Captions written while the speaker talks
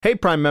Hey,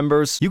 Prime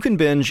members, you can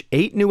binge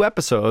 8 new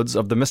episodes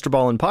of the Mr.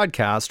 Ballin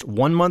podcast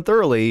 1 month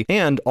early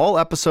and all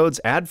episodes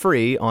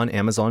ad-free on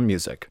Amazon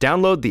Music.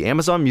 Download the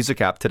Amazon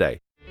Music app today.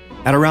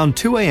 At around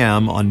 2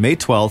 a.m. on May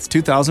 12,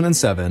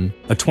 2007,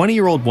 a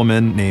 20-year-old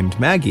woman named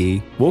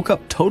Maggie woke up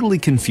totally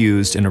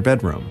confused in her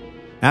bedroom.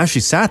 As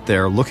she sat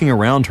there looking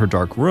around her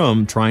dark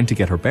room trying to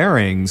get her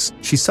bearings,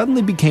 she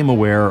suddenly became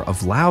aware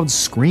of loud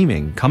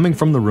screaming coming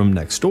from the room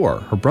next door,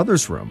 her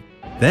brother's room.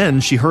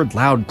 Then she heard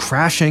loud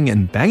crashing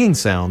and banging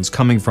sounds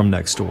coming from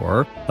next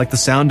door, like the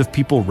sound of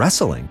people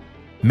wrestling.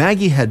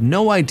 Maggie had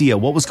no idea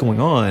what was going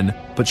on,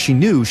 but she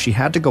knew she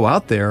had to go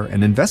out there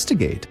and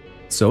investigate.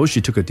 So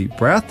she took a deep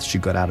breath, she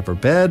got out of her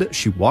bed,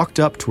 she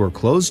walked up to her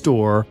closed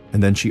door,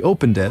 and then she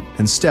opened it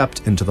and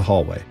stepped into the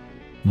hallway.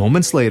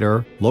 Moments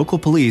later, local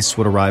police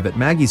would arrive at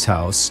Maggie's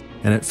house,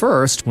 and at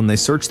first, when they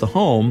searched the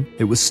home,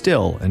 it was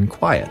still and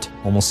quiet,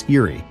 almost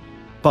eerie.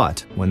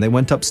 But when they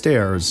went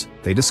upstairs,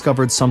 they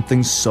discovered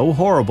something so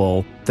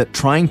horrible that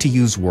trying to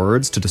use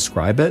words to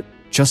describe it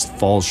just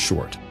falls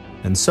short.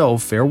 And so,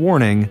 fair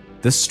warning,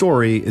 this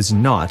story is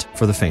not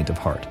for the faint of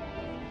heart.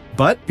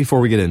 But before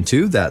we get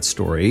into that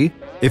story,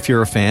 if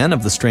you're a fan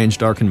of the strange,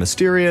 dark, and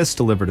mysterious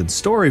delivered in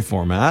story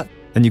format,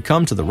 then you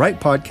come to the right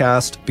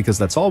podcast because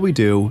that's all we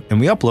do, and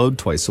we upload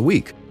twice a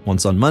week,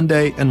 once on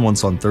Monday and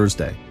once on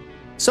Thursday.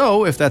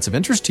 So if that's of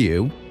interest to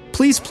you,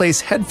 please place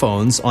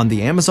headphones on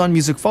the Amazon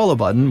Music follow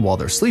button while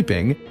they're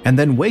sleeping, and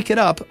then wake it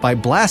up by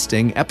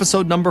blasting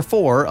episode number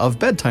 4 of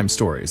Bedtime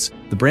Stories,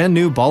 the brand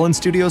new Ballin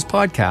Studios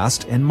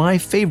podcast and my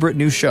favorite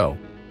new show.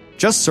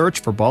 Just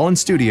search for Ballin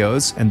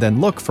Studios and then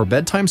look for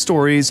Bedtime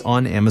Stories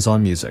on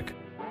Amazon Music.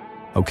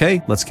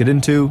 Okay, let's get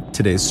into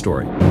today's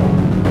story.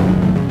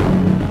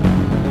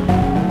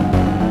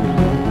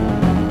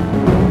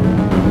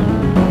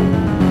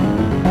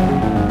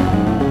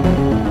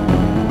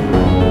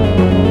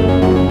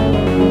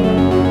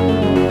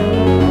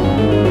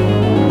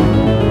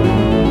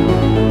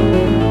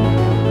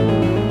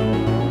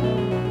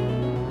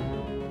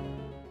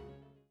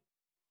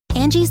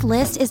 Angie's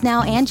List is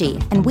now Angie,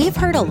 and we've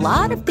heard a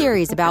lot of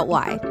theories about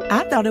why.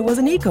 I thought it was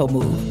an eco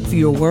move.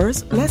 Fewer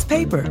words, less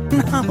paper.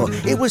 No,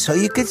 it was so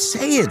you could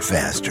say it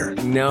faster.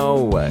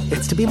 No,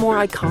 it's to be more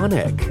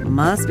iconic.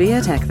 Must be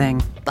a tech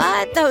thing.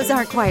 But those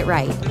aren't quite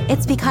right.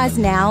 It's because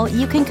now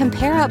you can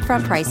compare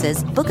upfront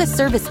prices, book a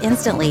service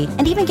instantly,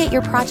 and even get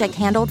your project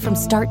handled from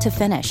start to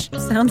finish.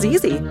 Sounds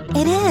easy.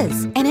 It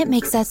is, and it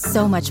makes us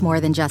so much more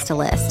than just a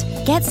list.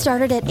 Get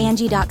started at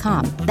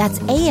Angie.com. That's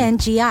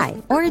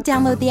ANGI, or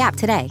download the app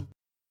today.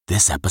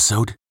 This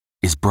episode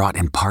is brought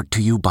in part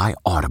to you by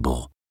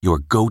Audible, your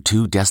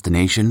go-to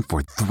destination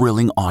for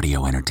thrilling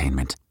audio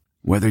entertainment.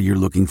 Whether you're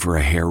looking for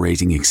a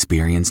hair-raising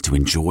experience to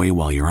enjoy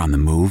while you're on the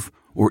move,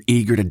 or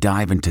eager to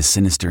dive into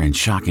sinister and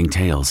shocking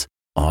tales,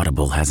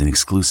 Audible has an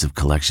exclusive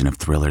collection of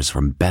thrillers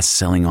from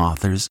best-selling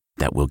authors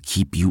that will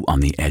keep you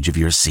on the edge of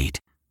your seat.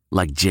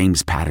 Like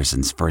James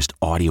Patterson's first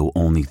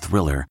audio-only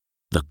thriller,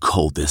 The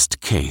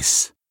Coldest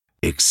Case.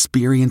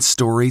 Experience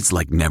stories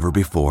like never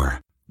before,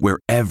 where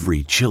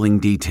every chilling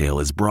detail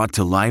is brought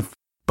to life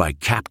by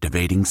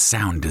captivating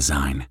sound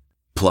design.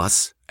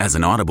 Plus, as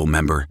an Audible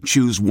member,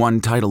 choose one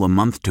title a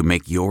month to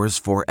make yours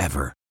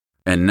forever.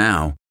 And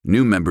now,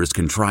 new members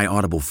can try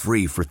Audible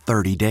free for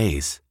 30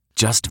 days.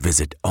 Just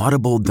visit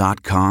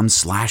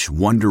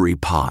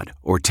audible.com/WonderyPod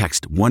or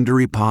text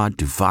WonderyPod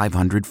to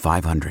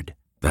 500-500.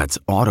 That's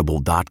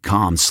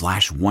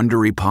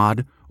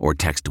audible.com/WonderyPod or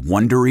text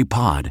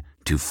WonderyPod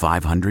to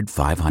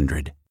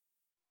 500-500.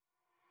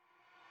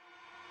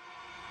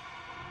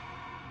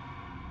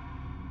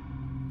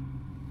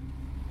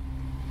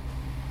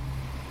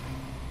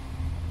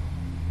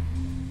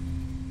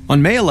 On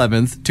May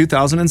 11th,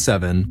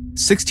 2007,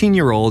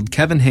 16-year-old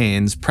Kevin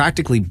Haynes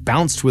practically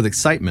bounced with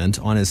excitement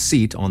on his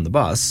seat on the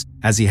bus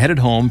as he headed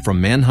home from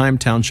Manheim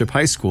Township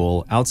High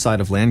School outside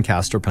of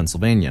Lancaster,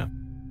 Pennsylvania.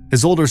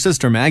 His older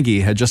sister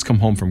Maggie had just come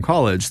home from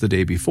college the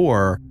day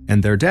before,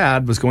 and their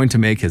dad was going to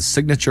make his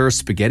signature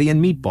spaghetti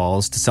and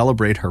meatballs to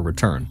celebrate her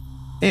return.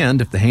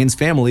 And if the Haynes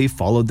family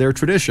followed their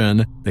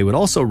tradition, they would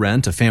also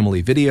rent a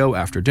family video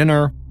after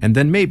dinner and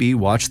then maybe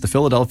watch the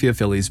Philadelphia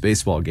Phillies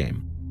baseball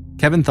game.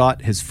 Kevin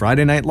thought his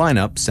Friday night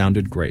lineup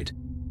sounded great.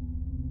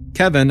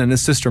 Kevin and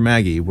his sister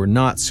Maggie were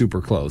not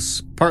super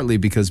close, partly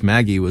because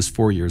Maggie was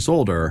 4 years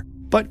older,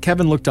 but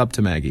Kevin looked up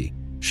to Maggie.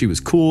 She was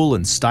cool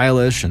and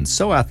stylish and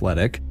so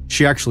athletic,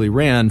 she actually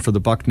ran for the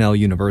Bucknell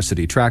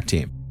University track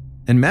team.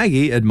 And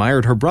Maggie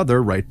admired her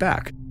brother right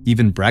back,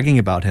 even bragging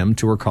about him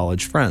to her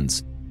college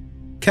friends.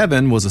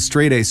 Kevin was a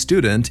straight-A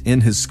student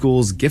in his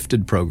school's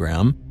gifted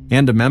program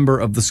and a member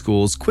of the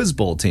school's Quiz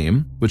Bowl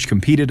team, which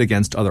competed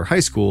against other high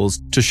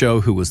schools to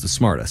show who was the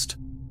smartest.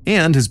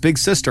 And his big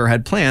sister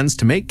had plans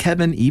to make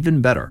Kevin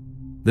even better.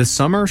 This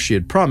summer, she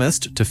had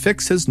promised to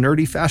fix his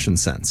nerdy fashion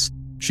sense.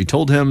 She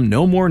told him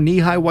no more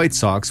knee-high white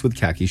socks with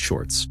khaki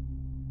shorts.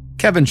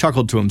 Kevin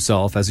chuckled to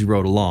himself as he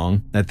rode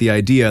along at the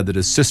idea that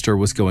his sister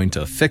was going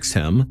to fix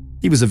him.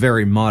 He was a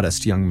very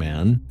modest young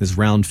man, his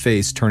round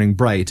face turning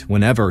bright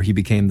whenever he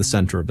became the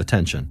center of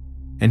attention.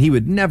 And he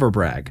would never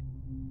brag.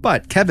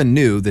 But Kevin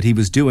knew that he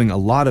was doing a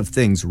lot of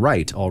things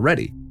right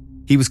already.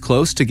 He was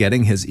close to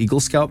getting his Eagle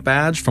Scout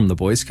badge from the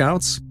Boy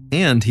Scouts,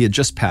 and he had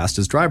just passed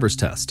his driver's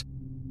test.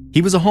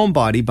 He was a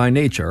homebody by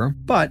nature,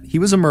 but he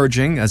was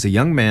emerging as a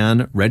young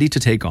man ready to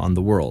take on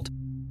the world.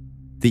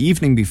 The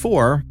evening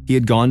before, he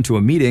had gone to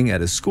a meeting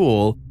at his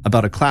school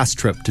about a class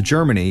trip to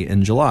Germany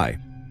in July.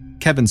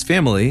 Kevin's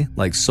family,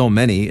 like so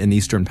many in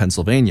eastern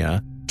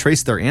Pennsylvania,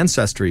 traced their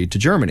ancestry to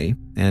Germany,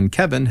 and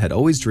Kevin had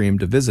always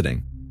dreamed of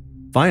visiting.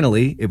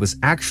 Finally, it was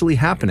actually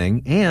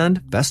happening,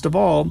 and, best of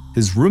all,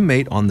 his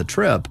roommate on the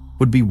trip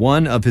would be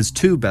one of his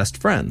two best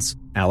friends,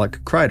 Alec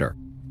Kreider.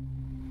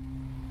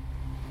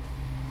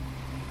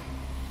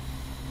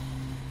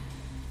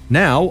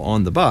 Now,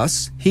 on the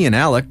bus, he and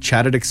Alec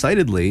chatted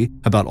excitedly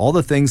about all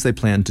the things they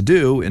planned to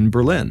do in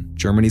Berlin,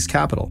 Germany's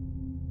capital.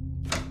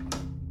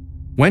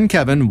 When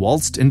Kevin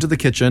waltzed into the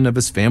kitchen of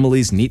his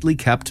family's neatly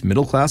kept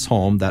middle-class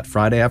home that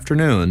Friday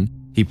afternoon,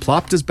 he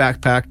plopped his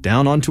backpack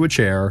down onto a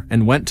chair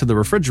and went to the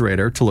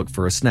refrigerator to look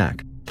for a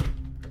snack.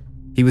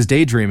 He was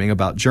daydreaming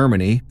about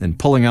Germany and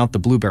pulling out the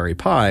blueberry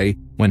pie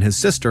when his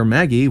sister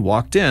Maggie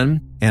walked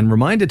in and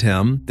reminded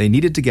him they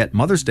needed to get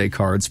Mother's Day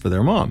cards for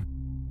their mom.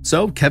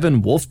 So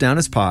Kevin wolfed down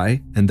his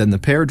pie, and then the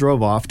pair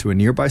drove off to a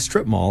nearby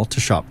strip mall to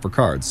shop for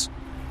cards.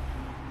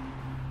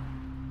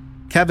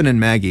 Kevin and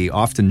Maggie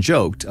often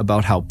joked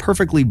about how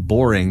perfectly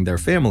boring their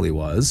family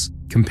was,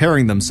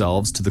 comparing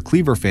themselves to the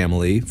Cleaver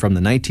family from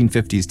the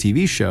 1950s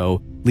TV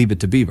show Leave It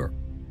to Beaver.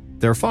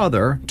 Their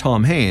father,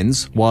 Tom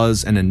Haynes,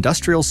 was an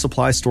industrial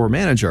supply store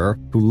manager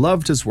who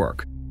loved his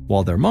work,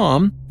 while their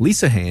mom,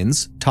 Lisa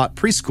Haynes, taught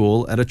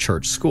preschool at a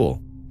church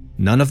school.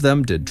 None of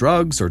them did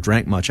drugs or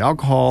drank much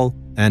alcohol,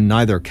 and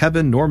neither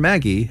Kevin nor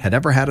Maggie had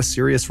ever had a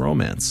serious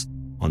romance.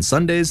 On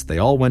Sundays, they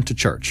all went to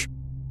church.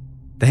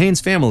 The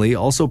Haynes family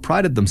also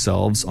prided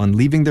themselves on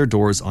leaving their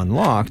doors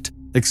unlocked,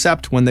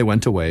 except when they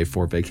went away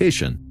for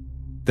vacation.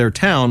 Their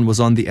town was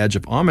on the edge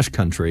of Amish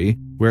country,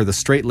 where the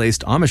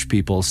straight-laced Amish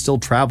people still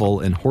travel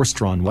in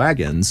horse-drawn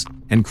wagons,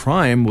 and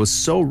crime was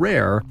so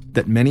rare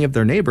that many of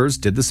their neighbors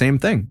did the same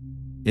thing.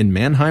 In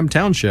Manheim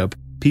Township,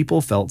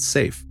 people felt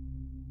safe.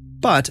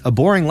 But a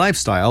boring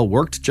lifestyle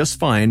worked just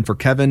fine for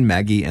Kevin,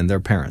 Maggie, and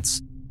their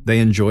parents. They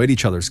enjoyed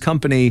each other's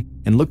company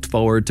and looked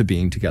forward to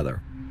being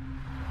together.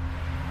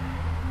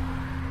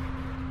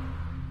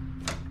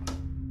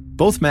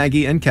 Both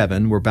Maggie and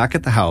Kevin were back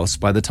at the house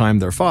by the time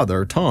their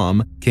father,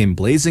 Tom, came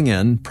blazing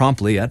in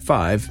promptly at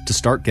 5 to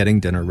start getting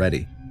dinner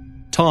ready.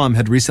 Tom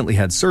had recently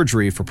had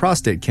surgery for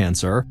prostate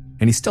cancer,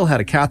 and he still had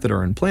a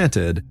catheter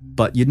implanted,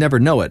 but you'd never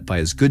know it by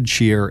his good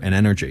cheer and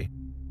energy.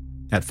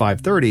 At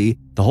 5:30,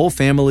 the whole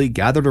family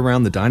gathered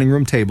around the dining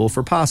room table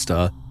for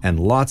pasta and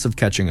lots of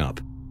catching up.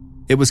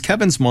 It was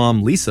Kevin's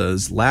mom,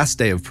 Lisa's, last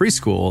day of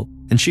preschool,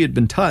 and she had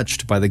been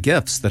touched by the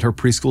gifts that her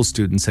preschool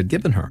students had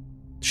given her.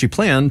 She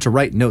planned to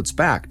write notes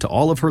back to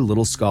all of her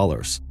little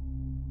scholars.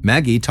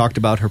 Maggie talked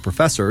about her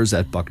professors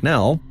at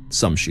Bucknell,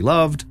 some she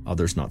loved,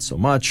 others not so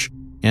much,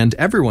 and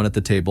everyone at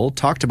the table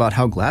talked about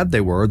how glad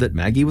they were that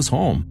Maggie was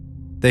home.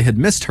 They had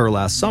missed her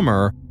last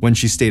summer when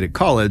she stayed at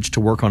college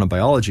to work on a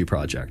biology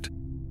project.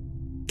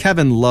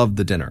 Kevin loved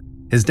the dinner.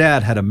 His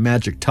dad had a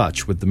magic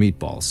touch with the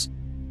meatballs.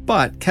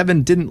 But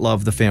Kevin didn't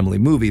love the family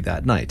movie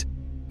that night.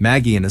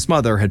 Maggie and his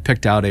mother had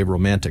picked out a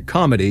romantic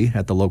comedy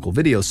at the local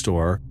video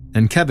store,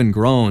 and Kevin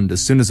groaned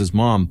as soon as his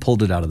mom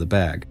pulled it out of the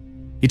bag.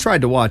 He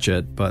tried to watch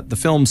it, but the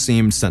film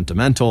seemed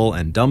sentimental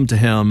and dumb to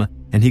him,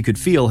 and he could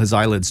feel his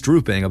eyelids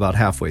drooping about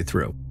halfway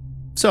through.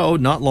 So,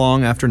 not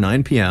long after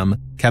 9 p.m.,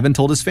 Kevin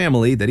told his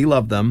family that he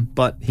loved them,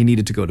 but he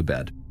needed to go to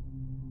bed.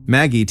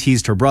 Maggie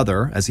teased her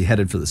brother as he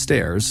headed for the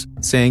stairs,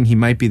 saying he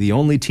might be the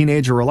only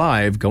teenager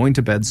alive going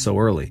to bed so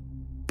early.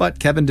 But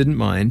Kevin didn't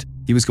mind.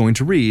 He was going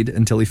to read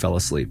until he fell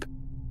asleep.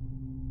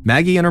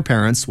 Maggie and her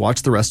parents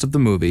watched the rest of the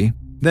movie.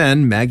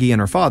 Then Maggie and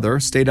her father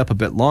stayed up a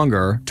bit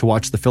longer to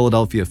watch the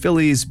Philadelphia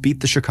Phillies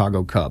beat the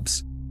Chicago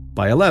Cubs.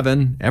 By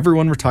 11,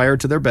 everyone retired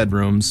to their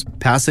bedrooms,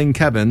 passing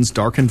Kevin's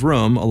darkened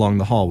room along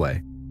the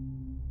hallway.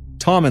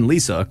 Tom and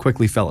Lisa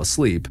quickly fell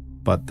asleep,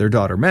 but their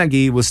daughter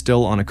Maggie was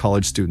still on a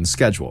college student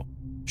schedule.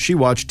 She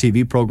watched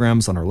TV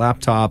programs on her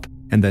laptop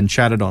and then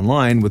chatted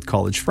online with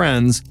college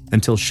friends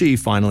until she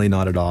finally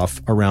nodded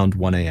off around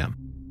 1 a.m.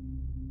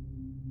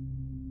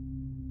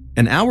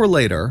 An hour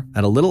later,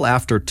 at a little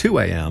after 2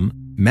 a.m.,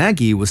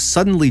 Maggie was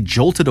suddenly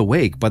jolted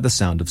awake by the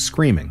sound of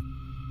screaming.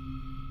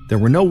 There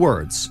were no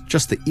words,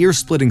 just the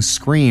ear-splitting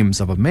screams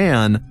of a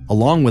man,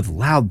 along with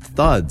loud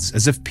thuds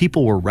as if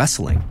people were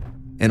wrestling.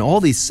 And all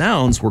these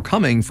sounds were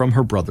coming from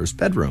her brother's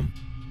bedroom.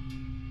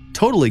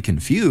 Totally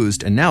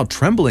confused and now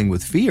trembling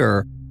with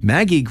fear,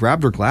 Maggie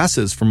grabbed her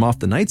glasses from off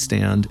the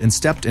nightstand and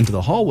stepped into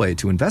the hallway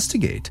to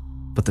investigate.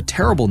 But the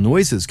terrible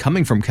noises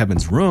coming from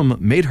Kevin's room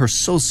made her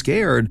so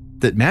scared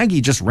that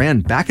Maggie just ran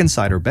back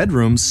inside her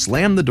bedroom,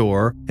 slammed the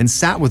door, and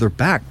sat with her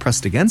back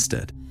pressed against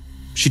it.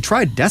 She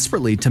tried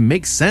desperately to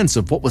make sense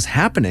of what was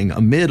happening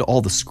amid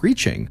all the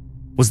screeching.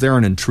 Was there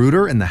an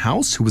intruder in the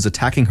house who was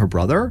attacking her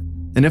brother?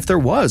 And if there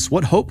was,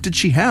 what hope did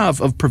she have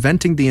of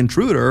preventing the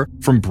intruder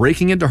from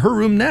breaking into her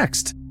room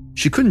next?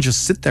 She couldn't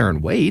just sit there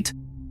and wait.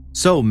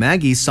 So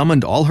Maggie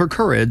summoned all her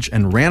courage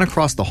and ran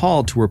across the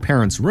hall to her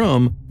parents'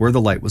 room where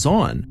the light was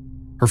on.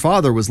 Her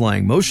father was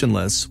lying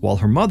motionless while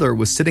her mother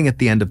was sitting at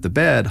the end of the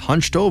bed,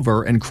 hunched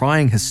over and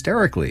crying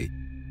hysterically.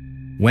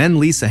 When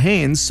Lisa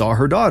Haynes saw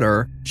her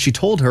daughter, she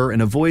told her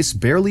in a voice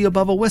barely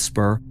above a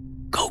whisper,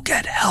 "Go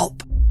get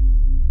help."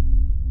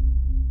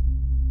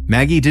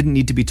 Maggie didn't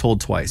need to be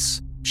told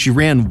twice. She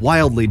ran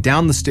wildly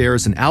down the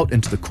stairs and out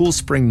into the cool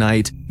spring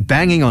night,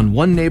 banging on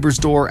one neighbor's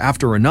door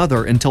after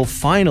another until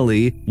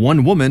finally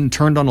one woman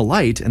turned on a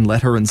light and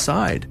let her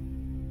inside.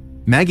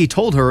 Maggie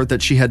told her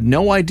that she had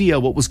no idea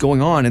what was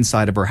going on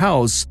inside of her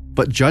house,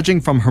 but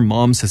judging from her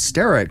mom's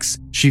hysterics,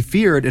 she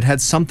feared it had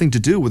something to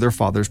do with her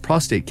father's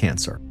prostate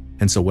cancer.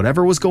 And so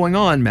whatever was going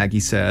on, Maggie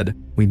said,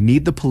 we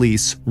need the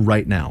police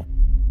right now.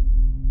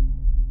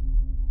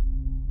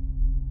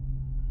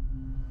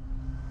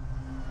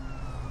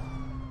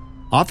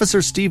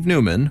 Officer Steve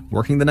Newman,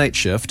 working the night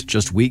shift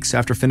just weeks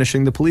after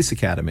finishing the police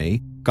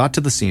academy, got to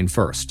the scene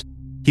first.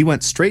 He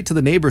went straight to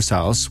the neighbor's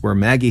house where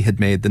Maggie had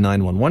made the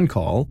 911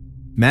 call.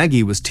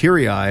 Maggie was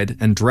teary-eyed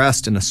and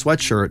dressed in a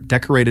sweatshirt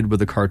decorated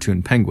with a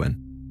cartoon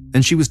penguin,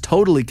 and she was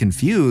totally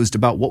confused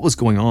about what was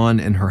going on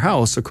in her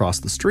house across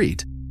the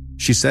street.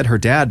 She said her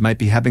dad might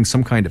be having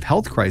some kind of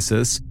health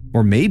crisis,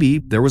 or maybe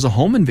there was a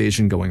home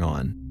invasion going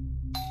on.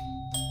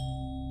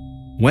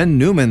 When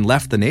Newman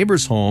left the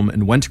neighbor's home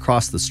and went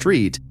across the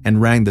street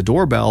and rang the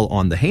doorbell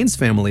on the Haynes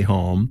family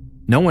home,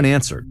 no one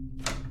answered.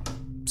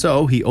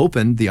 So he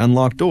opened the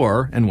unlocked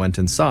door and went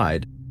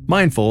inside,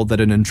 mindful that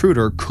an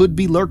intruder could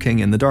be lurking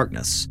in the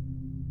darkness.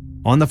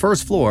 On the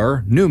first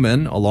floor,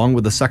 Newman, along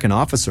with the second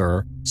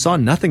officer, saw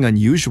nothing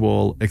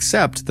unusual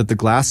except that the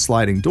glass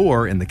sliding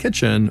door in the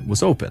kitchen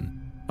was open.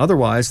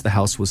 Otherwise, the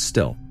house was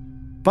still.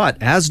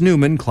 But as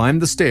Newman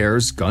climbed the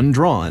stairs, gun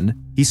drawn,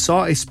 he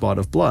saw a spot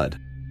of blood.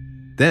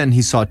 Then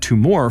he saw two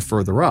more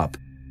further up.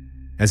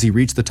 As he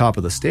reached the top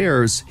of the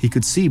stairs, he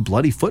could see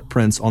bloody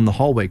footprints on the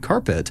hallway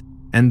carpet,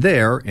 and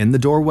there, in the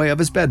doorway of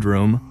his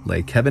bedroom,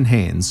 lay Kevin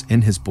Haynes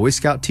in his Boy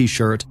Scout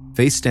t-shirt,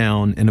 face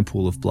down in a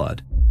pool of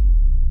blood.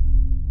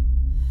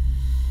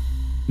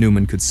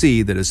 Newman could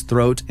see that his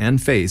throat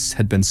and face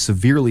had been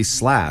severely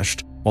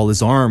slashed, while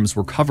his arms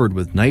were covered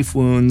with knife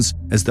wounds,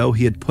 as though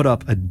he had put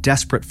up a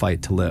desperate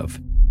fight to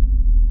live.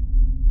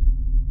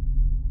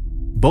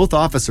 Both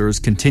officers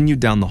continued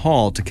down the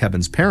hall to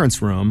Kevin's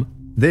parents' room.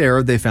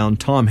 There, they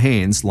found Tom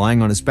Haynes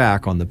lying on his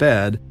back on the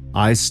bed,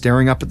 eyes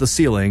staring up at the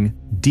ceiling,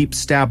 deep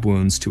stab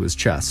wounds to his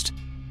chest.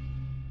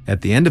 At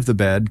the end of the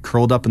bed,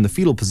 curled up in the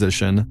fetal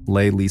position,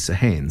 lay Lisa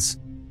Haynes.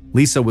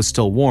 Lisa was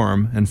still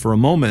warm, and for a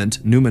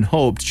moment, Newman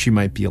hoped she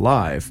might be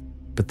alive,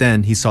 but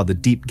then he saw the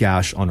deep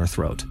gash on her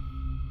throat.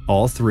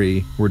 All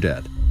three were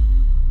dead.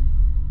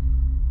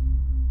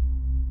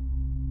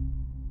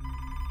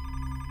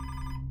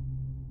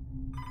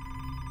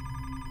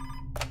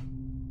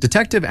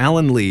 Detective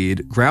Alan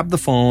Lead grabbed the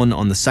phone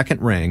on the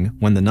second ring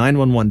when the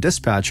 911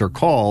 dispatcher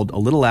called a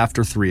little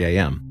after 3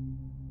 a.m.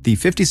 The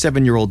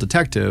 57-year-old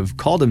detective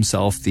called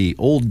himself the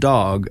old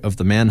dog of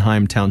the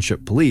Manheim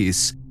Township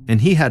Police,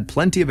 and he had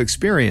plenty of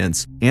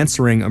experience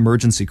answering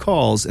emergency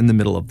calls in the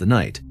middle of the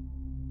night.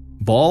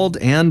 Bald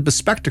and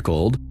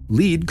bespectacled,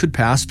 Lead could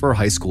pass for a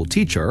high school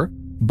teacher,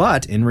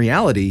 but in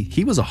reality,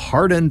 he was a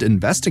hardened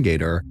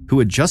investigator who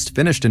had just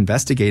finished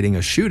investigating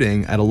a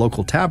shooting at a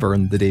local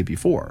tavern the day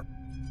before.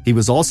 He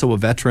was also a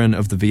veteran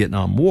of the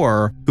Vietnam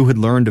War who had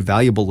learned a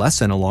valuable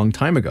lesson a long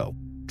time ago: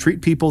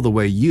 treat people the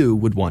way you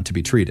would want to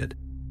be treated.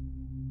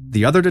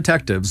 The other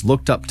detectives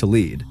looked up to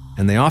Lead,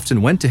 and they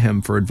often went to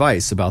him for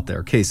advice about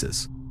their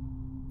cases.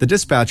 The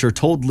dispatcher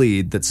told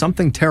Lead that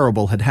something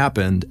terrible had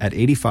happened at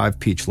 85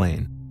 Peach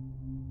Lane.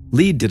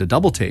 Lead did a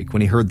double-take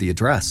when he heard the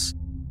address.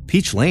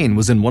 Peach Lane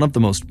was in one of the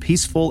most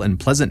peaceful and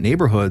pleasant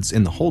neighborhoods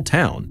in the whole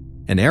town,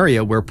 an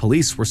area where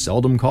police were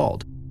seldom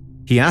called.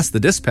 He asked the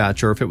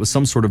dispatcher if it was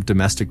some sort of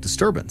domestic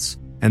disturbance,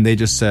 and they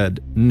just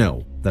said,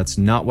 "No, that's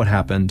not what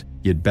happened.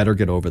 You'd better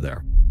get over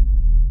there."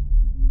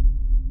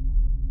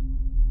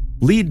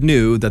 Lead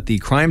knew that the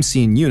crime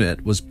scene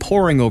unit was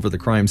poring over the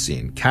crime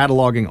scene,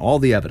 cataloging all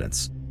the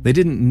evidence. They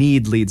didn't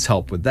need Lead's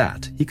help with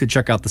that. He could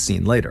check out the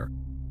scene later.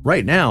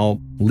 Right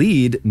now,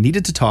 Lead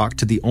needed to talk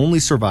to the only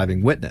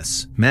surviving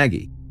witness,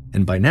 Maggie,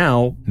 and by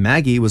now,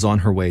 Maggie was on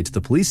her way to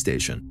the police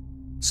station.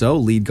 So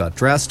Lead got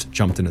dressed,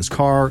 jumped in his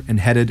car, and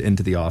headed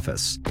into the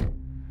office.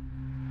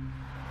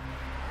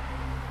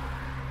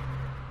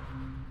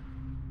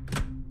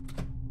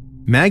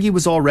 Maggie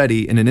was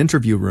already in an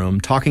interview room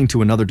talking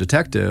to another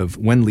detective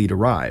when Lead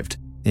arrived,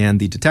 and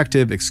the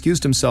detective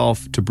excused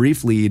himself to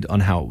brief Lead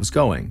on how it was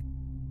going.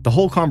 The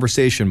whole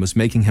conversation was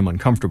making him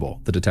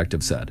uncomfortable, the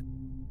detective said.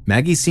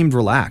 Maggie seemed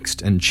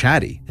relaxed and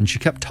chatty, and she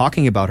kept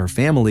talking about her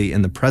family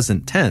in the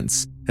present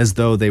tense as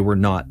though they were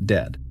not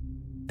dead.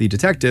 The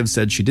detective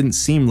said she didn't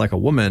seem like a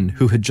woman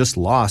who had just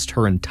lost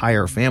her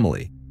entire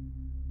family.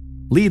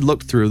 Lead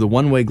looked through the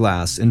one-way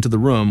glass into the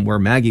room where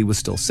Maggie was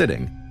still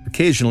sitting,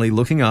 occasionally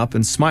looking up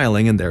and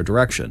smiling in their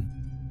direction.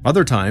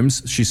 Other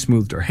times, she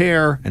smoothed her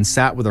hair and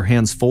sat with her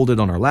hands folded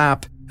on her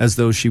lap as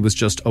though she was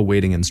just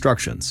awaiting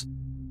instructions.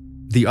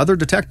 The other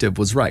detective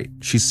was right.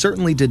 She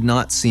certainly did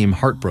not seem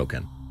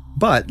heartbroken.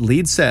 But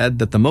Lead said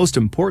that the most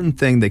important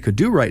thing they could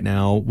do right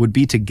now would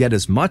be to get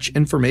as much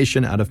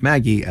information out of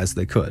Maggie as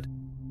they could.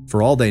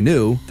 For all they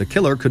knew, the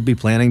killer could be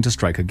planning to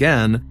strike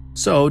again,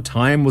 so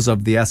time was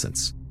of the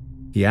essence.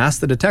 He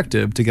asked the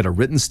detective to get a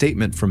written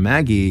statement from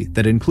Maggie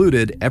that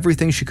included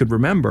everything she could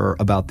remember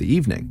about the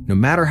evening, no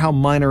matter how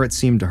minor it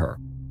seemed to her.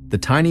 The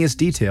tiniest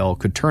detail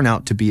could turn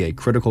out to be a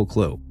critical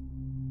clue.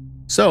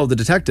 So the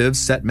detective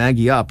set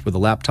Maggie up with a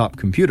laptop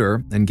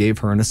computer and gave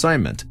her an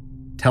assignment.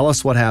 Tell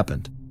us what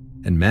happened.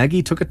 And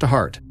Maggie took it to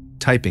heart,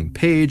 typing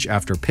page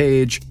after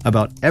page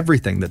about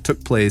everything that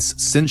took place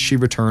since she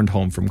returned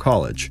home from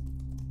college.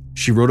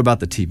 She wrote about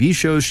the TV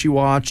shows she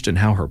watched and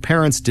how her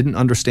parents didn't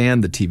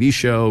understand the TV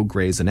show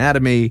Grey's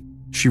Anatomy.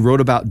 She wrote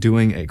about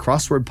doing a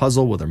crossword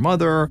puzzle with her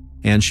mother,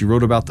 and she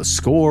wrote about the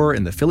score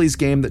in the Phillies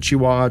game that she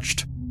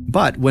watched.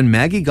 But when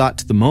Maggie got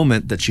to the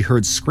moment that she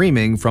heard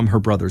screaming from her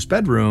brother's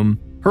bedroom,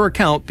 her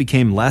account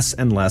became less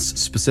and less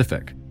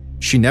specific.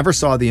 She never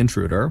saw the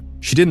intruder.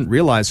 She didn't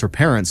realize her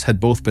parents had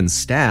both been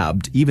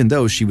stabbed, even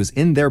though she was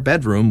in their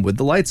bedroom with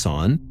the lights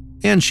on.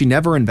 And she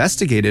never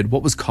investigated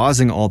what was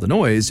causing all the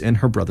noise in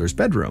her brother's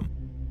bedroom.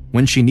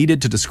 When she needed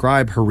to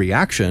describe her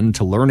reaction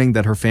to learning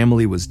that her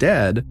family was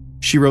dead,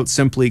 she wrote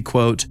simply,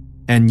 quote,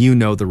 "and you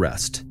know the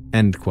rest,"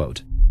 end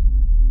quote.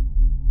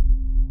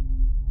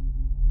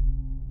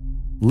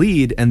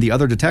 Lead and the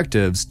other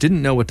detectives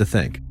didn't know what to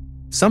think.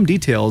 Some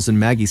details in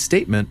Maggie's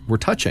statement were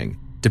touching,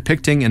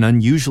 depicting an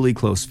unusually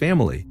close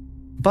family.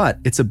 But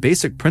it's a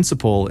basic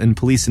principle in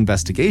police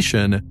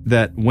investigation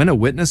that when a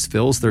witness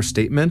fills their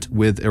statement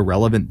with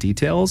irrelevant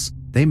details,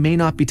 they may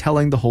not be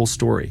telling the whole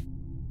story.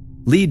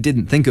 Lead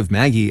didn't think of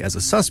Maggie as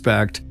a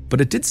suspect, but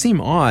it did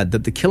seem odd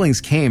that the killings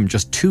came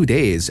just 2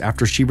 days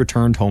after she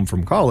returned home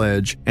from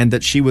college and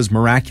that she was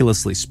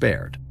miraculously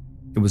spared.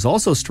 It was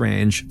also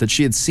strange that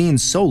she had seen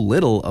so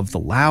little of the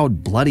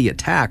loud, bloody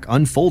attack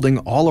unfolding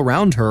all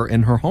around her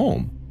in her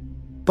home.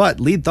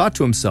 But Lead thought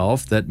to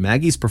himself that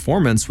Maggie's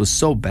performance was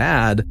so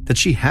bad that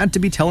she had to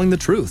be telling the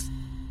truth.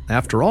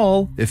 After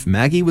all, if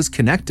Maggie was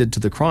connected to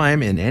the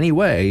crime in any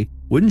way,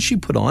 wouldn't she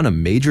put on a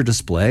major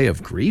display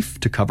of grief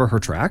to cover her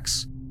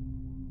tracks?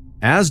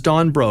 As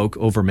dawn broke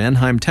over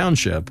Mannheim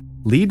Township,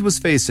 Lead was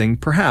facing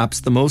perhaps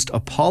the most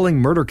appalling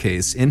murder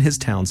case in his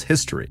town's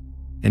history,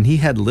 and he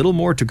had little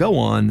more to go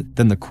on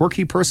than the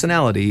quirky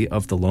personality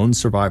of the lone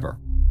survivor.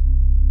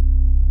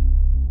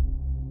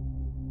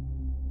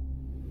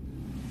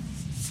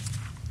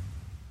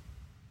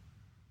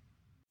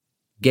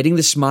 Getting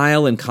the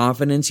smile and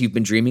confidence you've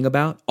been dreaming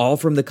about, all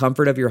from the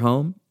comfort of your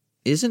home,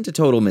 isn't a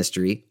total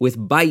mystery with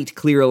Byte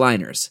clear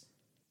aligners.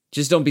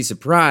 Just don't be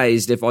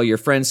surprised if all your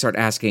friends start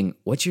asking,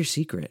 "What's your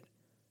secret?"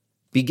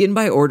 Begin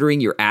by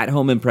ordering your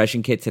at-home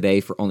impression kit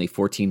today for only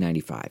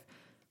 $14.95.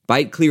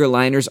 Byte clear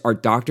aligners are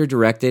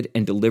doctor-directed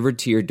and delivered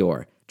to your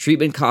door.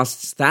 Treatment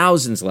costs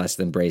thousands less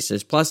than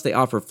braces, plus they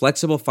offer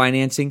flexible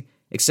financing,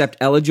 accept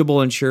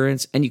eligible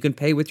insurance, and you can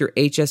pay with your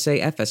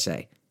HSA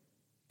FSA.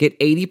 Get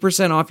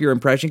 80% off your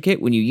impression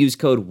kit when you use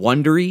code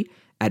WONDERY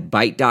at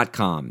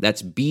Byte.com.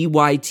 That's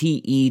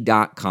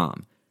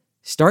BYTE.com.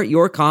 Start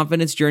your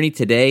confidence journey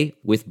today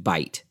with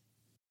Byte.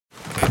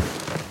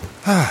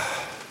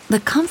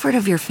 The comfort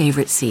of your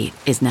favorite seat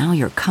is now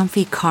your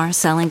comfy car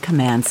selling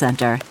command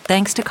center,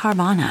 thanks to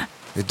Carvana.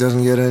 It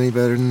doesn't get any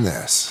better than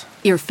this.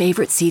 Your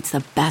favorite seat's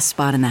the best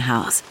spot in the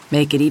house.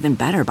 Make it even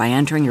better by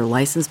entering your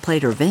license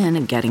plate or VIN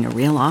and getting a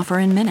real offer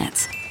in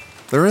minutes.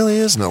 There really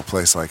is no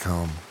place like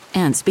home.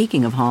 And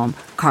speaking of home,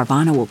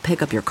 Carvana will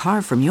pick up your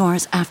car from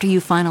yours after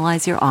you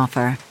finalize your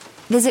offer.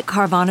 Visit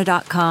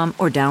Carvana.com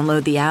or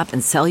download the app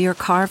and sell your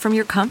car from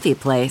your comfy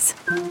place.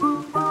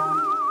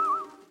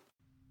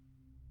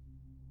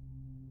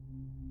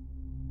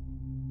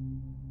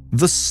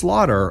 The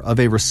slaughter of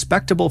a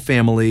respectable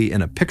family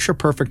in a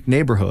picture-perfect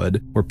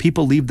neighborhood where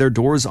people leave their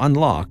doors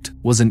unlocked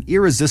was an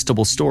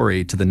irresistible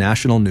story to the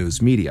national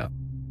news media.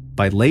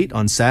 By late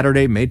on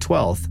Saturday, May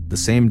 12th, the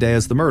same day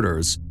as the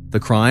murders, the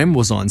crime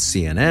was on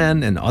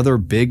CNN and other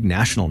big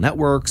national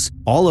networks,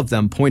 all of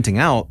them pointing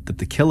out that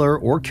the killer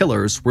or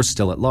killers were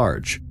still at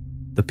large.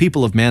 The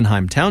people of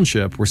Mannheim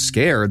Township were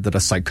scared that a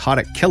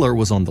psychotic killer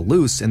was on the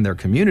loose in their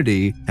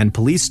community, and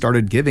police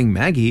started giving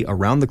Maggie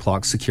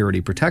around-the-clock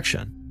security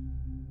protection.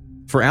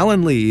 For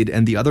Alan Lead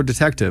and the other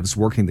detectives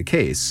working the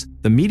case,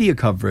 the media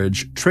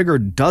coverage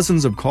triggered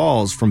dozens of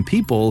calls from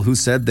people who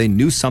said they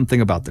knew something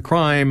about the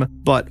crime,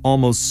 but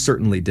almost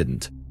certainly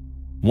didn't.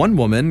 One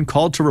woman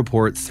called to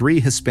report 3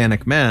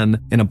 Hispanic men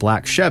in a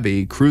black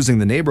Chevy cruising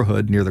the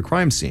neighborhood near the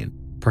crime scene.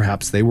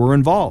 Perhaps they were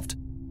involved.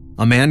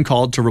 A man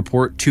called to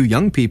report 2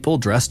 young people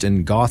dressed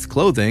in goth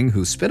clothing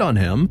who spit on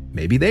him.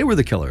 Maybe they were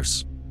the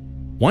killers.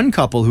 One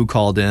couple who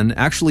called in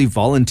actually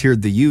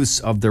volunteered the use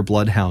of their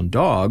bloodhound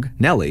dog,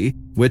 Nellie,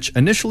 which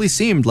initially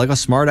seemed like a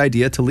smart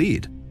idea to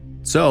Lead.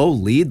 So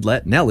Lead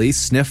let Nellie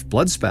sniff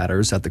blood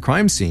spatters at the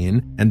crime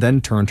scene and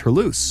then turned her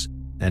loose.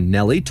 And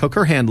Nellie took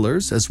her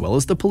handlers, as well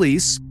as the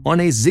police, on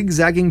a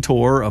zigzagging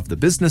tour of the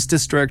business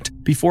district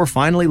before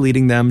finally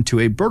leading them to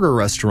a burger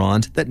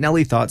restaurant that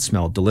Nellie thought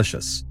smelled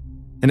delicious.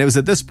 and it was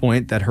at this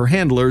point that her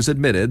handlers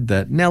admitted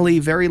that Nellie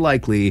very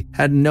likely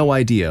had no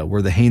idea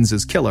where the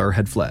Haynes' killer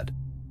had fled.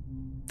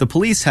 The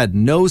police had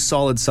no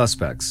solid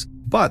suspects,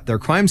 but their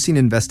crime scene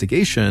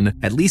investigation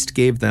at least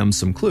gave them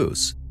some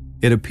clues.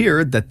 It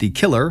appeared that the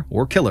killer,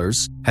 or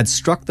killers, had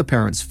struck the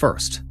parents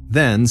first,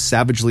 then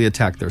savagely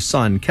attacked their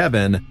son,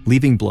 Kevin,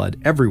 leaving blood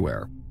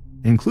everywhere,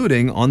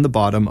 including on the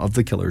bottom of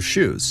the killer's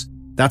shoes.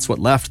 That's what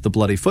left the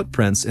bloody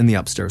footprints in the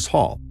upstairs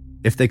hall.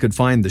 If they could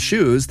find the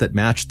shoes that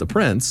matched the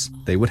prints,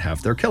 they would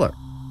have their killer.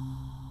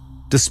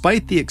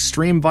 Despite the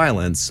extreme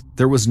violence,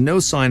 there was no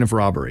sign of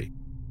robbery.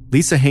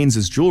 Lisa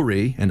Haynes'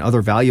 jewelry and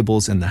other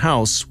valuables in the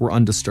house were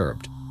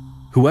undisturbed.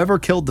 Whoever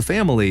killed the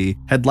family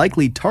had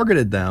likely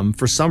targeted them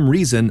for some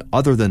reason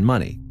other than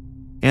money.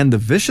 And the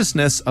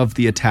viciousness of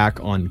the attack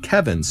on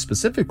Kevin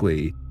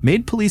specifically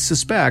made police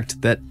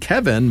suspect that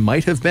Kevin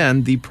might have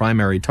been the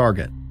primary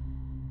target.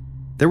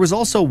 There was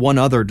also one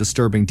other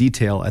disturbing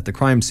detail at the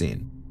crime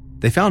scene.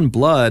 They found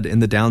blood in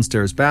the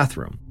downstairs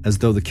bathroom, as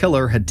though the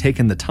killer had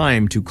taken the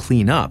time to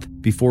clean up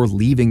before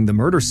leaving the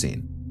murder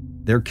scene.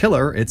 Their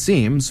killer, it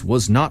seems,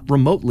 was not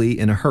remotely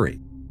in a hurry.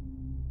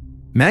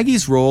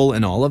 Maggie's role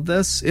in all of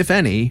this, if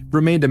any,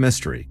 remained a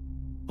mystery.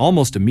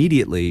 Almost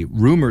immediately,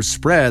 rumors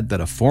spread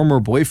that a former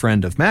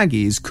boyfriend of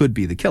Maggie's could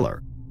be the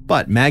killer,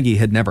 but Maggie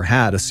had never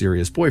had a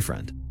serious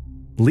boyfriend.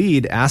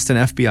 Lead asked an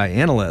FBI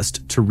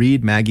analyst to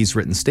read Maggie's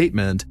written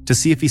statement to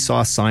see if he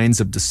saw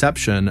signs of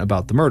deception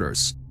about the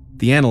murders.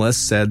 The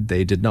analyst said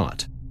they did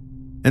not.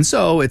 And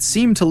so it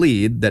seemed to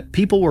Lead that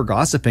people were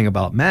gossiping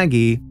about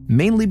Maggie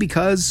mainly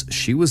because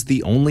she was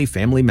the only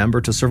family member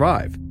to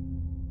survive.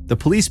 The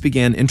police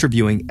began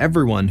interviewing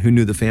everyone who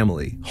knew the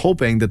family,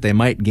 hoping that they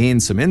might gain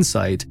some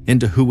insight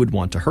into who would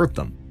want to hurt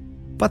them.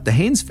 But the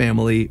Haynes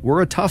family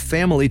were a tough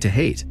family to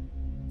hate.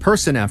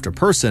 Person after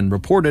person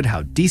reported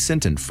how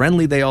decent and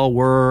friendly they all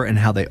were and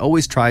how they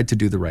always tried to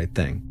do the right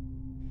thing.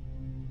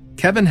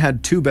 Kevin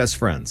had two best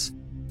friends,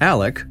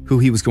 Alec, who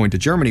he was going to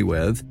Germany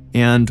with,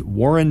 and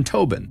Warren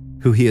Tobin,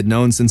 who he had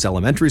known since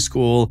elementary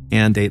school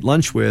and ate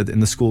lunch with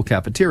in the school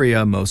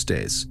cafeteria most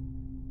days.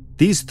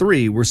 These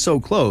three were so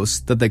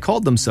close that they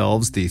called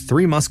themselves the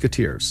Three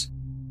Musketeers.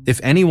 If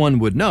anyone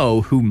would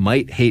know who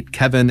might hate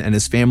Kevin and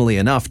his family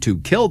enough to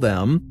kill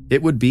them,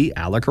 it would be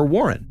Alec or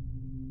Warren.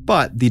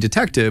 But the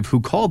detective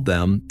who called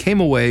them came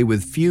away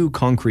with few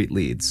concrete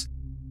leads.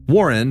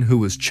 Warren, who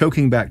was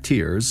choking back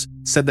tears,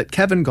 said that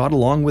Kevin got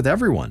along with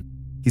everyone.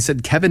 He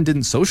said Kevin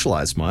didn't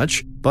socialize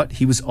much, but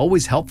he was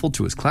always helpful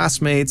to his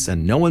classmates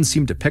and no one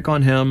seemed to pick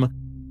on him.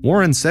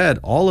 Warren said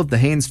all of the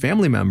Haynes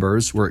family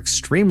members were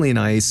extremely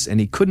nice and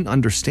he couldn't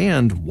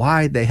understand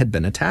why they had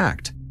been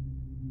attacked.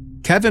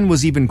 Kevin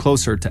was even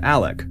closer to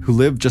Alec, who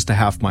lived just a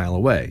half-mile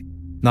away.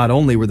 Not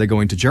only were they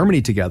going to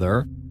Germany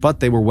together, but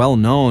they were well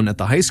known at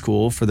the high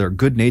school for their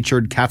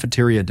good-natured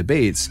cafeteria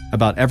debates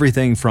about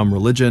everything from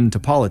religion to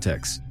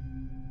politics.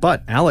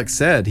 But Alec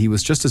said he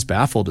was just as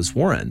baffled as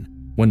Warren.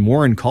 When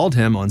Warren called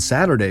him on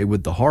Saturday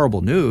with the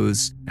horrible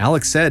news,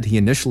 Alec said he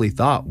initially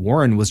thought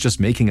Warren was just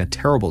making a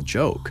terrible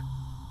joke.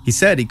 He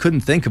said he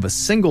couldn't think of a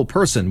single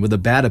person with a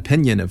bad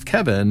opinion of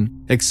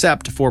Kevin,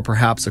 except for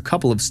perhaps a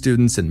couple of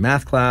students in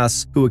math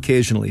class who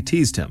occasionally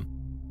teased him.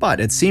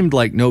 But it seemed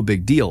like no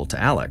big deal to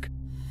Alec.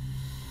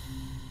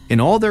 In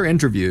all their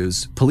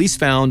interviews, police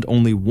found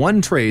only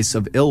one trace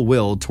of ill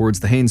will towards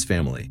the Haynes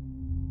family.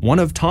 One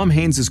of Tom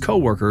Haynes'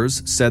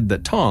 co-workers said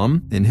that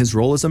Tom, in his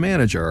role as a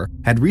manager,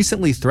 had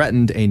recently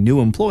threatened a new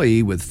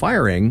employee with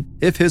firing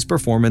if his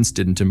performance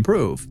didn't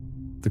improve.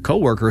 The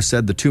co-worker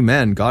said the two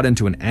men got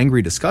into an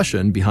angry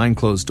discussion behind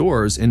closed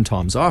doors in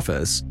Tom's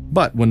office,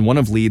 but when one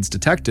of Lead's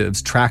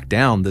detectives tracked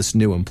down this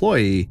new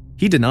employee,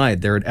 he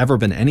denied there had ever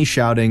been any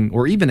shouting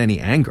or even any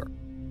anger.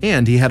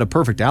 And he had a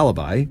perfect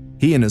alibi.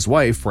 He and his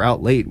wife were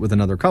out late with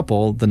another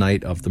couple the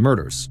night of the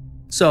murders.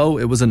 So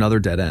it was another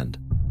dead end.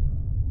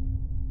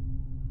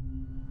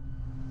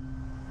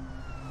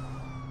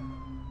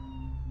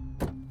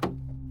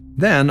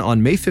 Then,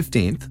 on May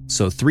 15th,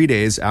 so 3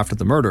 days after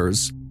the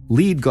murders,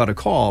 Lead got a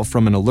call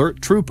from an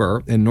alert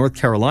trooper in North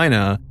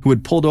Carolina who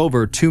had pulled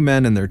over two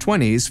men in their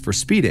 20s for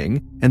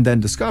speeding and then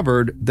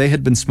discovered they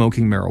had been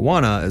smoking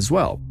marijuana as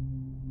well.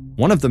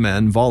 One of the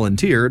men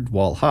volunteered,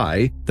 while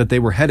high, that they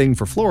were heading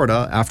for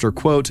Florida after,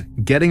 quote,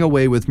 getting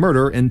away with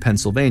murder in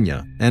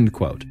Pennsylvania, end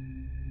quote.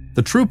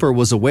 The trooper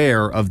was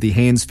aware of the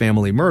Haynes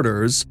family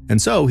murders,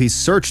 and so he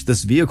searched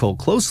this vehicle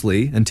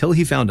closely until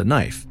he found a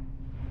knife.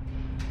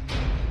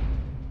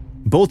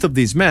 Both of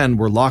these men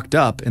were locked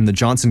up in the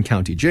Johnson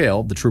County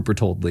Jail, the trooper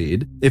told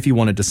Lead, if he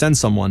wanted to send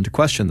someone to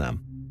question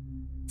them.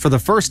 For the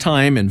first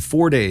time in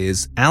 4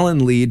 days,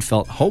 Alan Lead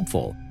felt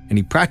hopeful, and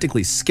he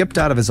practically skipped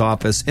out of his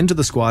office into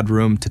the squad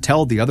room to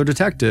tell the other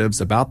detectives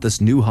about this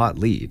new hot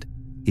lead.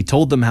 He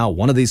told them how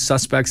one of these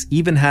suspects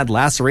even had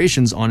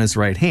lacerations on his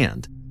right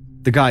hand.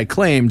 The guy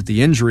claimed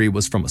the injury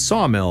was from a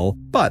sawmill,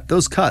 but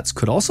those cuts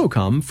could also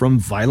come from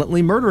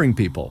violently murdering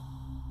people.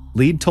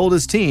 Lead told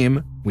his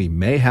team, "We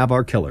may have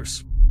our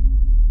killers."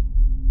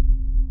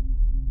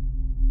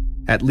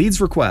 At Lead's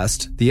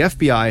request, the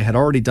FBI had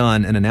already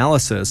done an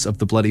analysis of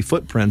the bloody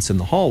footprints in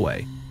the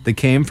hallway, They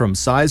came from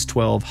size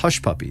 12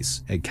 Hush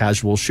Puppies, a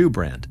casual shoe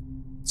brand.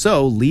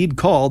 So Lead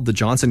called the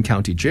Johnson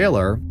County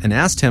jailer and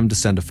asked him to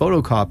send a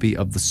photocopy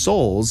of the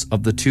soles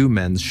of the two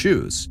men's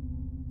shoes.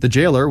 The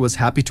jailer was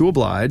happy to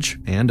oblige,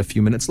 and a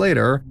few minutes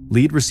later,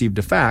 Lead received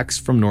a fax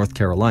from North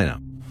Carolina.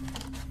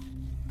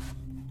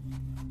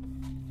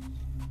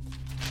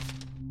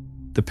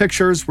 The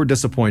pictures were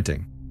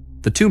disappointing.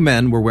 The two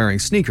men were wearing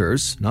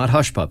sneakers, not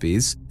Hush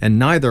Puppies, and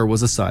neither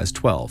was a size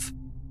 12.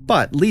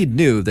 But Lead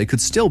knew they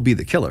could still be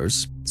the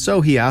killers,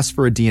 so he asked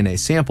for a DNA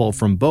sample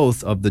from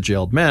both of the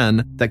jailed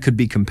men that could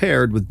be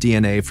compared with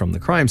DNA from the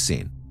crime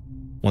scene.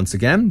 Once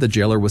again, the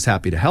jailer was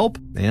happy to help,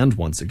 and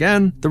once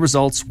again, the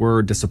results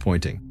were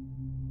disappointing.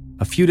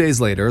 A few days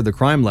later, the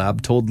crime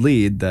lab told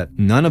Lead that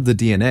none of the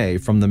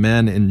DNA from the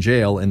men in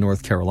jail in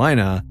North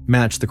Carolina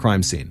matched the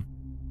crime scene.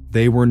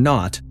 They were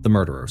not the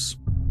murderers.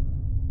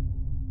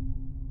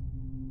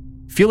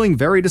 Feeling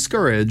very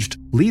discouraged,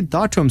 Lead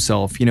thought to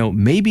himself,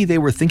 maybe they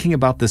were thinking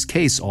about this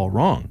case all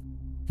wrong.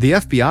 The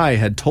FBI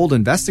had told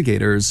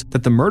investigators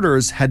that the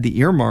murders had the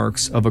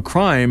earmarks of a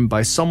crime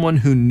by someone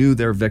who knew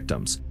their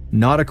victims,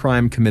 not a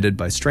crime committed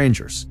by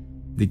strangers.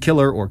 The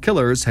killer or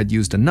killers had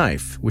used a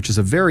knife, which is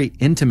a very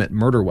intimate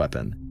murder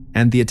weapon,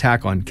 and the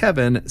attack on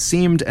Kevin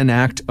seemed an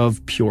act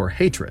of pure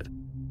hatred.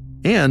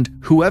 And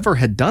whoever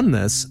had done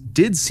this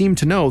did seem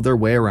to know their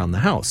way around the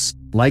house,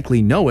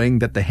 likely knowing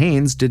that the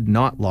Haynes did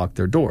not lock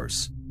their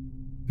doors.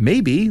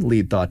 Maybe,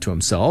 Lead thought to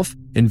himself,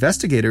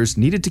 investigators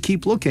needed to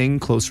keep looking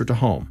closer to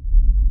home.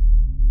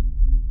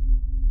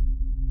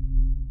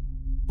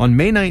 On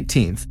May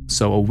 19th,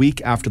 so a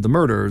week after the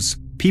murders,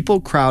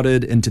 people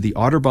crowded into the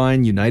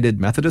Otterbein United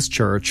Methodist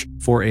Church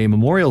for a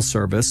memorial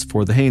service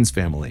for the Haynes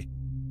family.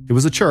 It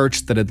was a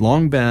church that had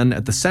long been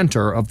at the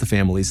center of the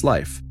family's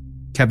life.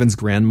 Kevin's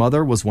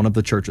grandmother was one of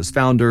the church's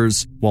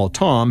founders, while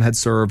Tom had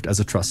served as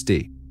a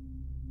trustee.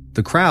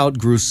 The crowd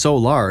grew so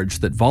large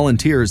that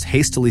volunteers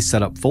hastily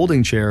set up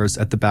folding chairs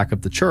at the back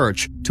of the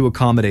church to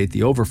accommodate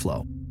the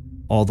overflow.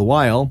 All the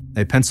while,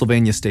 a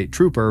Pennsylvania state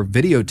trooper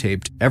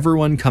videotaped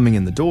everyone coming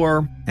in the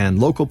door, and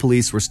local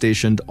police were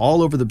stationed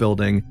all over the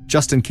building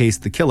just in case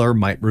the killer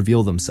might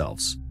reveal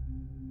themselves.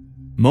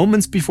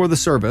 Moments before the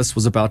service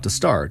was about to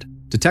start,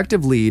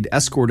 Detective Lead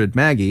escorted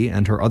Maggie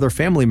and her other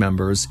family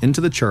members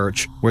into the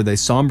church, where they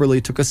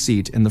somberly took a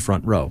seat in the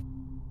front row.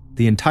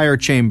 The entire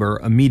chamber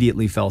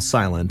immediately fell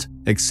silent,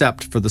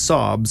 except for the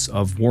sobs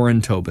of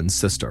Warren Tobin's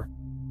sister.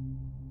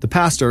 The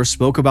pastor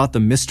spoke about the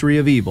mystery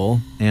of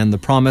evil and the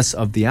promise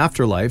of the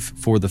afterlife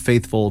for the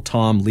faithful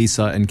Tom,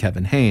 Lisa, and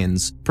Kevin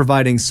Haynes,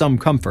 providing some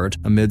comfort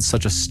amid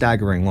such a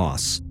staggering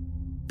loss.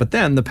 But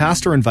then the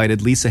pastor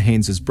invited Lisa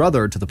Haynes'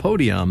 brother to the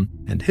podium,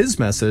 and his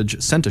message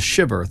sent a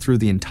shiver through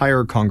the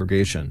entire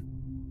congregation.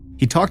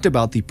 He talked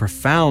about the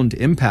profound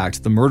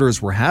impact the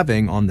murders were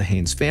having on the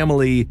Haynes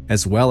family,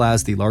 as well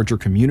as the larger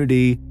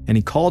community, and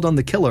he called on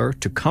the killer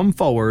to come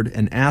forward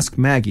and ask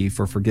Maggie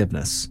for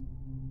forgiveness.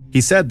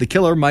 He said the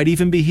killer might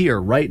even be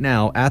here right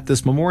now at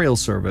this memorial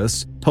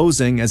service,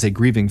 posing as a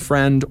grieving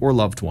friend or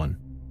loved one.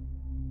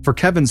 For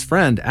Kevin's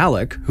friend,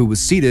 Alec, who was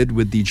seated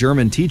with the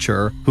German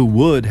teacher who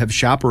would have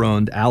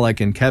chaperoned Alec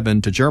and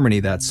Kevin to Germany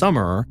that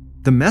summer,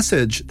 the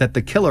message that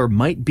the killer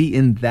might be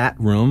in that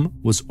room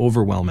was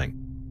overwhelming.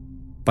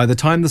 By the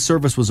time the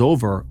service was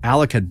over,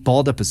 Alec had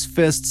balled up his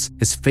fists,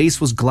 his face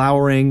was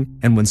glowering,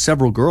 and when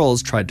several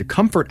girls tried to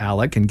comfort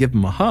Alec and give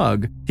him a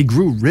hug, he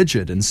grew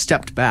rigid and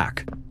stepped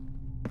back.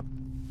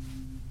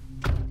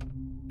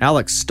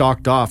 Alex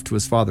stalked off to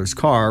his father's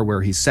car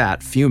where he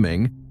sat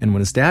fuming, and when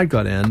his dad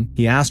got in,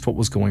 he asked what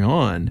was going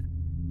on.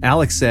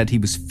 Alex said he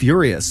was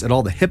furious at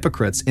all the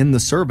hypocrites in the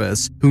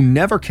service who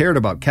never cared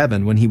about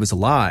Kevin when he was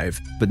alive,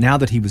 but now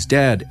that he was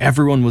dead,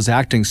 everyone was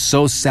acting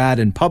so sad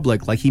in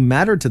public like he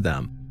mattered to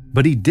them.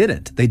 But he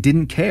didn't. They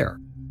didn't care.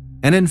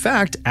 And in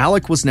fact,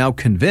 Alec was now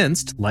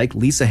convinced, like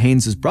Lisa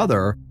Haynes'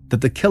 brother,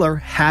 that the killer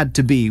had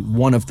to be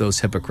one of those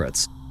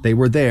hypocrites. They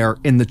were there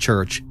in the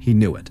church. He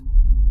knew it.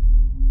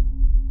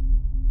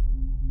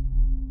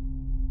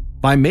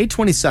 By May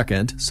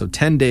 22nd, so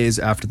 10 days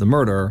after the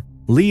murder,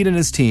 Lead and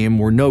his team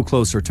were no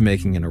closer to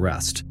making an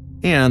arrest,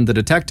 and the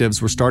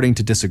detectives were starting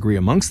to disagree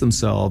amongst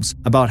themselves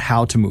about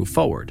how to move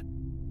forward.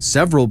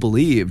 Several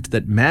believed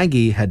that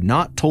Maggie had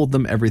not told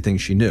them everything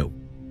she knew.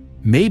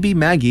 Maybe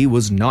Maggie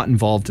was not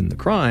involved in the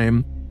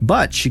crime,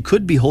 but she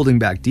could be holding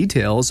back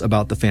details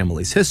about the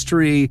family's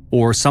history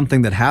or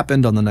something that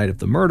happened on the night of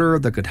the murder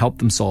that could help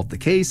them solve the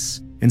case,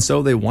 and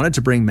so they wanted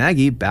to bring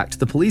Maggie back to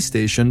the police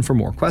station for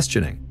more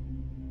questioning.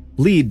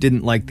 Lead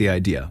didn't like the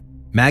idea.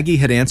 Maggie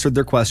had answered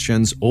their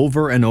questions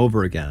over and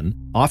over again,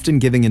 often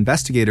giving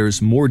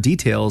investigators more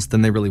details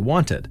than they really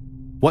wanted.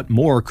 What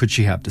more could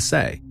she have to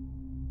say?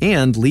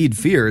 And Lead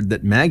feared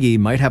that Maggie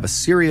might have a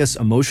serious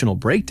emotional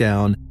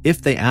breakdown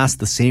if they asked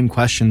the same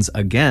questions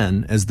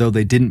again as though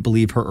they didn't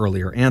believe her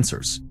earlier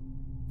answers.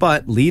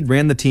 But Lead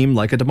ran the team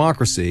like a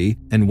democracy,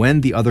 and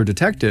when the other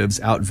detectives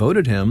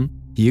outvoted him,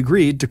 he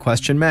agreed to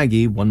question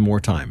Maggie one more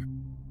time.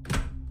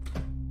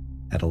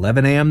 At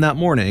 11 a.m. that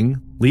morning,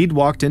 Lead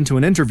walked into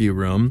an interview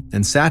room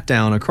and sat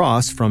down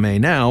across from a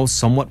now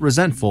somewhat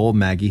resentful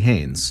Maggie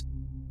Haynes.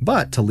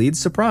 But to Lead's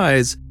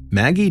surprise,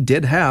 Maggie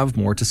did have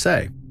more to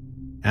say.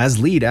 As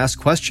Lead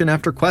asked question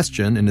after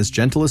question in his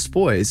gentlest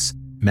voice,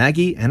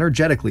 Maggie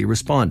energetically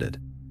responded.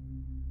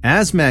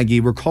 As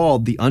Maggie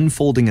recalled the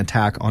unfolding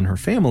attack on her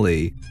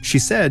family, she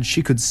said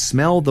she could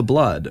smell the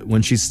blood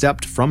when she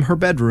stepped from her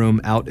bedroom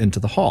out into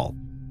the hall.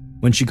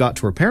 When she got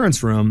to her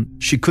parents' room,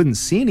 she couldn't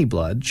see any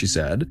blood, she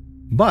said,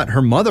 but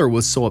her mother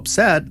was so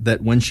upset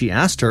that when she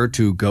asked her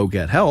to go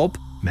get help,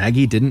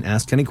 Maggie didn't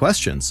ask any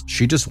questions.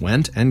 She just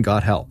went and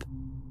got help.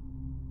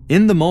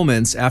 In the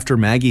moments after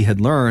Maggie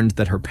had learned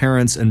that her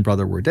parents and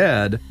brother were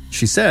dead,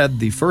 she said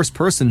the first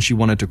person she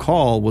wanted to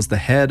call was the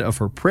head of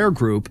her prayer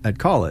group at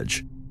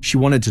college. She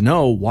wanted to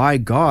know why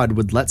God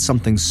would let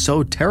something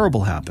so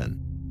terrible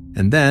happen.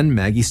 And then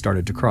Maggie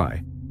started to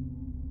cry.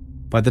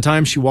 By the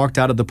time she walked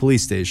out of the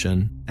police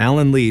station,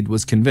 Alan Lead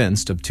was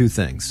convinced of two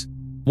things.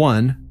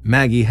 One,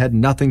 Maggie had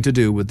nothing to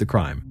do with the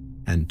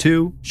crime. And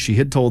two, she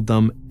had told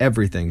them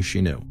everything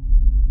she knew.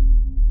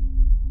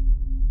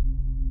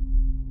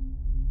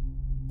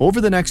 Over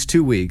the next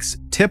 2 weeks,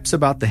 tips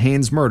about the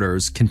Haynes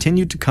murders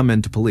continued to come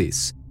into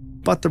police,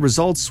 but the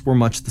results were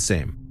much the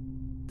same.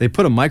 They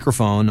put a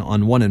microphone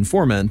on one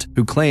informant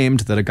who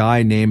claimed that a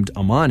guy named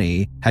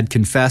Amani had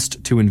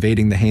confessed to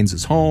invading the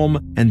Haynes'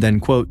 home and then,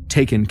 quote,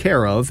 taken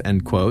care of,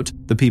 end quote,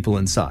 the people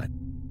inside.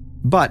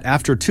 But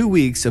after 2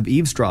 weeks of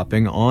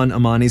eavesdropping on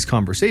Amani's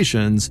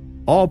conversations,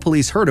 all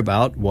police heard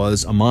about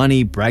was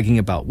Amani bragging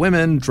about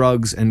women,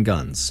 drugs, and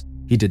guns.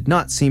 He did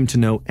not seem to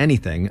know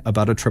anything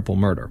about a triple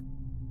murder.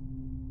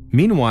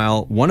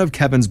 Meanwhile, one of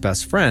Kevin's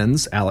best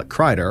friends, Alec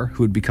Kreider,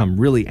 who had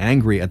become really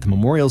angry at the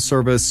memorial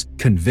service,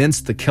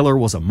 convinced the killer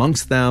was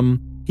amongst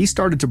them, he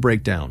started to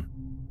break down.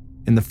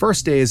 In the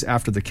first days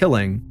after the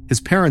killing,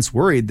 his parents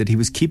worried that he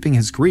was keeping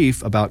his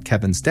grief about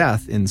Kevin's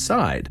death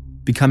inside,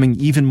 becoming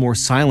even more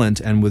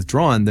silent and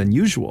withdrawn than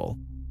usual.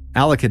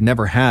 Alec had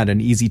never had an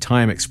easy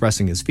time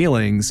expressing his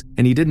feelings,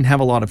 and he didn't have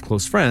a lot of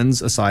close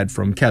friends aside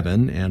from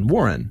Kevin and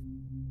Warren.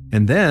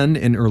 And then,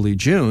 in early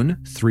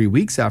June, 3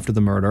 weeks after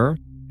the murder,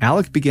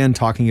 Alec began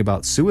talking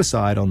about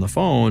suicide on the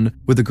phone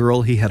with a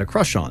girl he had a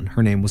crush on.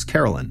 Her name was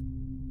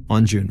Carolyn.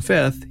 On June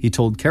 5th, he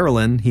told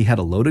Carolyn he had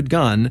a loaded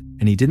gun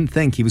and he didn't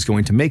think he was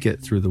going to make it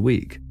through the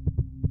week.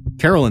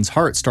 Carolyn's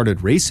heart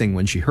started racing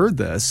when she heard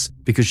this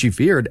because she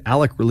feared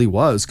Alec really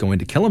was going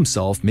to kill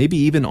himself, maybe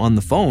even on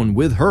the phone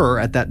with her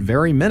at that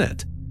very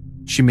minute.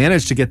 She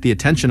managed to get the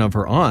attention of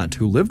her aunt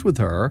who lived with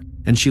her,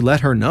 and she let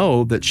her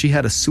know that she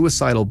had a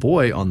suicidal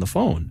boy on the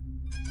phone.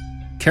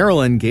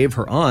 Carolyn gave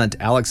her aunt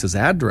Alex's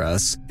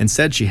address and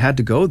said she had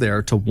to go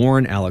there to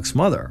warn Alex's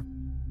mother.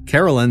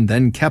 Carolyn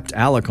then kept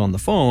Alec on the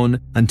phone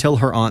until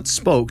her aunt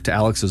spoke to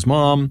Alex's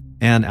mom,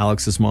 and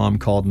Alex's mom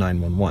called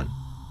 911.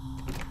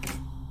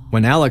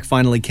 When Alec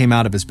finally came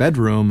out of his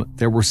bedroom,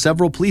 there were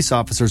several police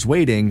officers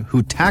waiting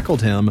who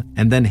tackled him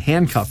and then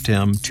handcuffed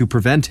him to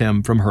prevent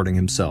him from hurting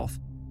himself.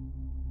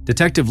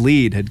 Detective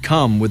Lead had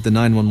come with the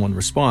 911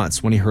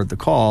 response when he heard the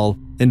call,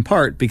 in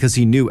part because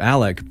he knew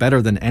Alec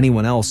better than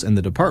anyone else in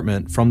the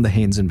department from the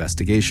Haynes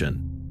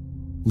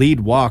investigation. Lead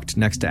walked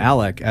next to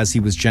Alec as he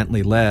was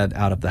gently led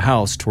out of the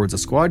house towards a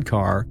squad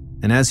car,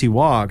 and as he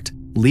walked,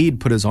 Lead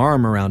put his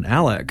arm around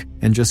Alec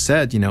and just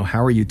said,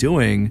 how are you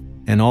doing?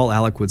 And all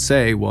Alec would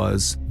say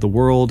was, the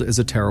world is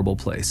a terrible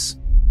place.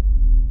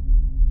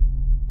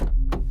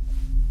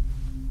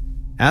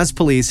 As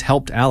police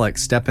helped Alec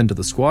step into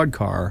the squad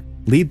car,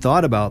 Lead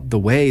thought about the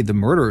way the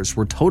murders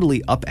were totally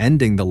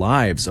upending the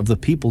lives of the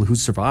people who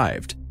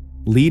survived.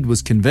 Lead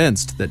was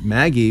convinced that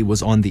Maggie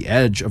was on the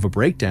edge of a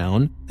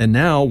breakdown, and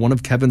now one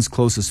of Kevin's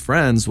closest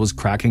friends was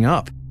cracking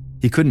up.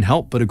 He couldn't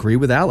help but agree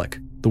with Alec.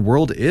 The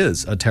world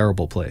is a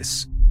terrible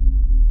place.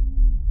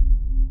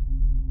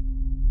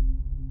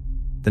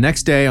 The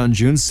next day, on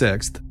June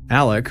 6th,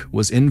 Alec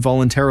was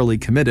involuntarily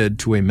committed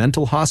to a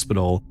mental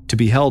hospital to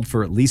be held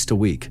for at least a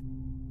week.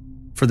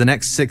 For the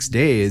next 6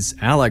 days,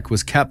 Alec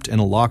was kept in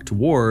a locked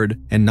ward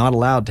and not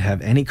allowed to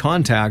have any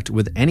contact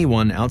with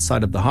anyone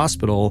outside of the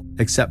hospital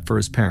except for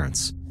his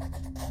parents.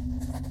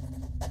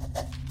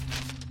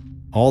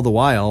 All the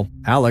while,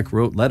 Alec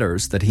wrote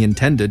letters that he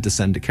intended to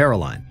send to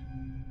Caroline.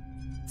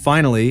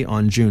 Finally,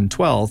 on June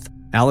 12th,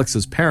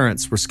 Alex's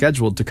parents were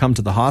scheduled to come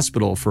to the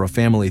hospital for a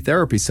family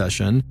therapy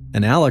session,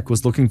 and Alec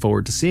was looking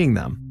forward to seeing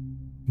them.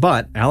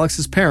 But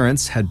Alex's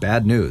parents had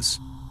bad news.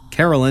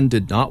 Carolyn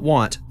did not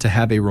want to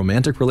have a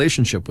romantic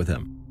relationship with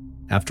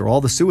him. After all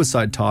the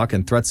suicide talk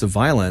and threats of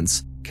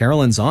violence,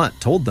 Carolyn's aunt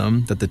told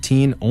them that the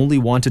teen only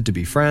wanted to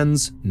be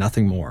friends,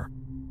 nothing more.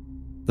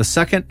 The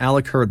second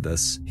Alec heard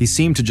this, he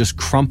seemed to just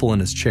crumple in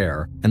his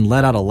chair and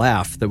let out a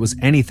laugh that was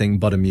anything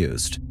but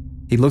amused.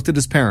 He looked at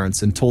his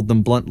parents and told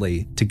them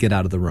bluntly to get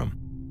out of the room.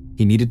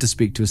 He needed to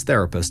speak to his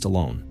therapist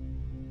alone.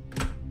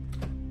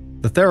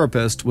 The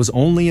therapist was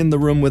only in the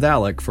room with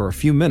Alec for a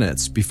few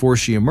minutes before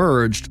she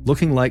emerged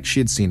looking like she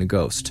had seen a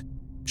ghost.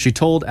 She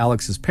told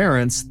Alex's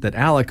parents that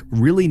Alec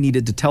really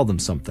needed to tell them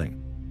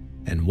something.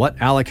 and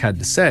what Alec had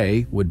to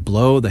say would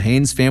blow the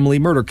Haynes family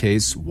murder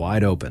case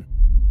wide open.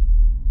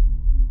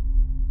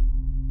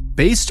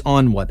 Based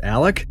on what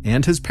Alec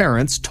and his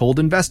parents told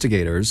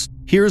investigators,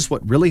 here's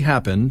what really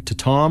happened to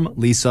Tom,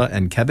 Lisa,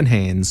 and Kevin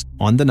Haynes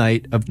on the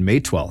night of May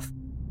 12th.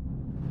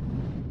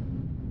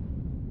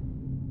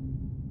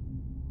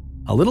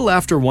 A little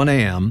after 1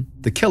 a.m.,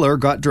 the killer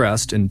got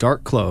dressed in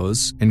dark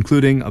clothes,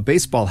 including a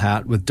baseball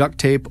hat with duct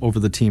tape over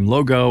the team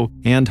logo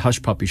and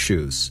hush puppy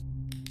shoes.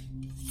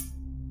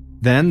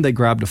 Then they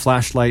grabbed a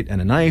flashlight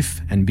and a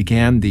knife and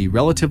began the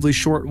relatively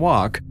short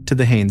walk to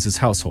the Haynes'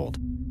 household.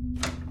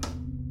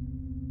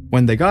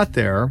 When they got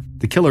there,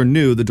 the killer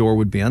knew the door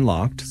would be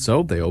unlocked,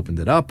 so they opened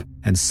it up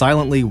and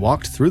silently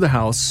walked through the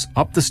house,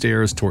 up the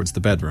stairs towards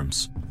the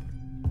bedrooms.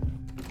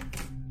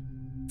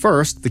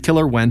 First, the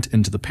killer went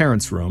into the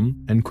parents'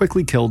 room and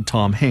quickly killed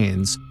Tom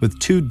Haynes with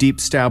 2 deep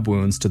stab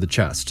wounds to the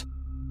chest.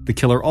 The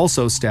killer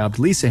also stabbed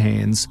Lisa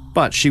Haynes,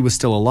 but she was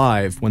still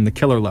alive when the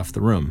killer left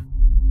the room.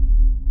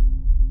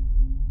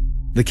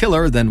 The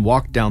killer then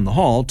walked down the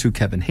hall to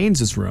Kevin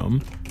Haynes'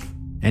 room,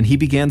 and he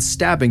began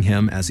stabbing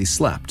him as he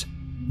slept.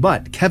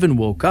 But Kevin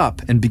woke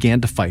up and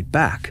began to fight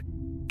back.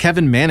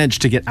 Kevin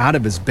managed to get out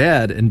of his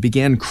bed and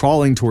began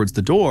crawling towards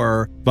the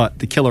door, but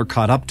the killer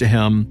caught up to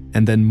him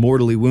and then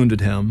mortally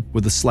wounded him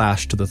with a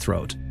slash to the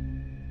throat.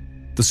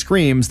 The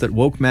screams that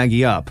woke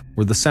Maggie up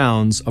were the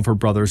sounds of her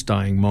brother's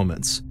dying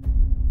moments.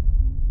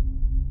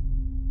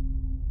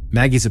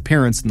 Maggie's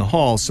appearance in the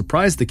hall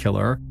surprised the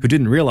killer, who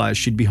didn't realize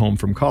she'd be home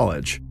from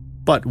college.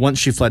 But once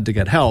she fled to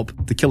get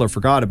help, the killer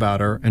forgot about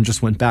her and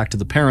just went back to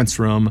the parents'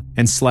 room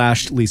and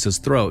slashed Lisa's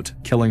throat,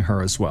 killing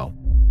her as well.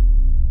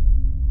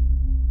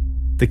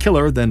 The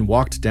killer then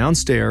walked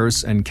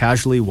downstairs and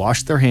casually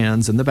washed their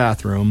hands in the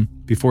bathroom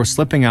before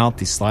slipping out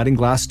the sliding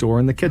glass door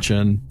in the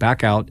kitchen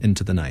back out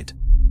into the night.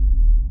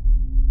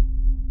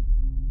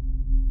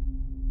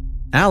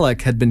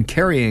 Alec had been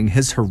carrying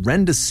his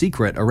horrendous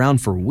secret around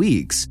for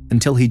weeks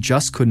until he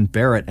just couldn't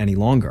bear it any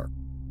longer.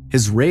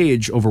 His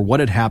rage over what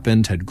had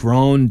happened had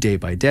grown day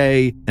by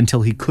day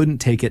until he couldn't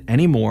take it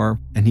anymore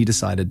and he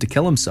decided to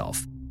kill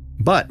himself.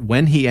 But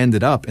when he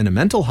ended up in a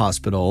mental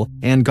hospital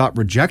and got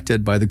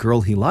rejected by the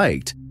girl he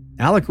liked,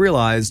 Alec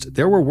realized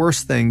there were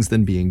worse things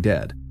than being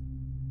dead.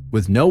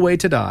 With no way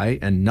to die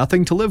and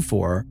nothing to live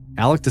for,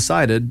 Alec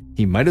decided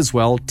he might as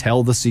well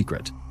tell the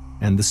secret.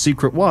 And the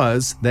secret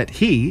was that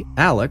he,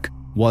 Alec,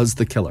 was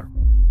the killer.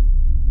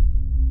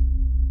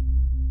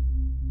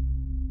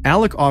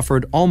 Alec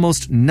offered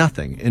almost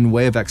nothing in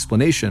way of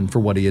explanation for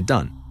what he had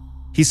done.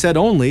 He said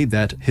only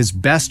that his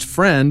best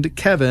friend,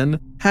 Kevin,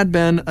 had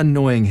been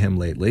annoying him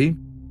lately,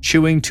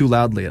 chewing too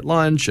loudly at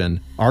lunch and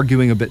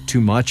arguing a bit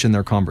too much in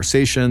their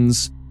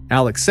conversations.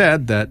 Alec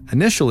said that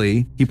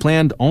initially he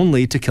planned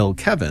only to kill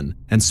Kevin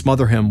and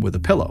smother him with a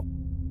pillow.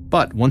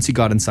 But once he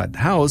got inside the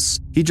house,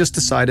 he just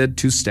decided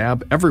to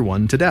stab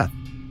everyone to death.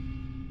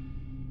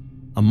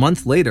 A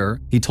month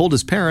later, he told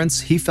his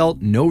parents he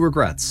felt no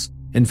regrets.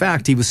 In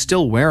fact, he was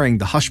still wearing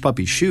the hush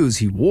puppy shoes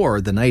he wore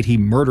the night he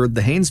murdered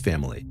the Haynes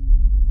family.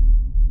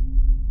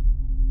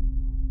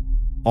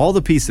 All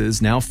the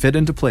pieces now fit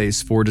into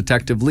place for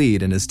Detective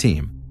Lead and his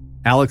team.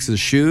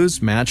 Alex's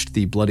shoes matched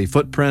the bloody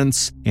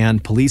footprints,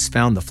 and police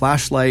found the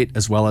flashlight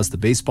as well as the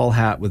baseball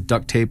hat with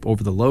duct tape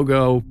over the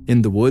logo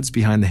in the woods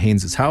behind the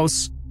Haynes'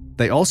 house.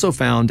 They also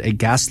found a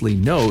ghastly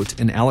note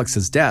in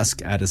Alex's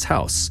desk at his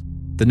house.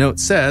 The note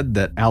said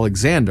that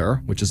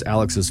Alexander, which is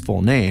Alex's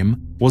full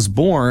name, was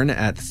born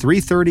at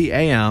 3:30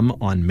 a.m.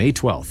 on May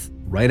 12th,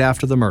 right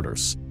after the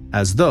murders,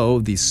 as though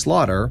the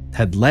slaughter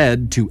had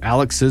led to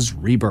Alex's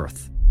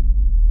rebirth.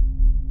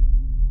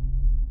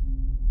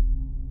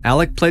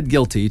 Alec pled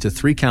guilty to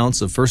 3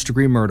 counts of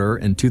first-degree murder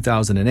in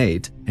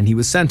 2008, and he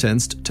was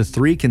sentenced to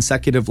 3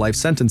 consecutive life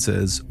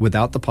sentences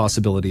without the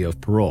possibility of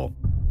parole.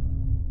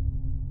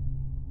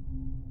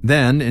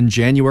 Then, in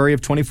January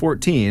of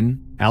 2014,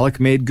 Alec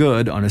made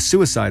good on his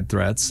suicide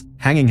threats,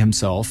 hanging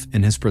himself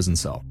in his prison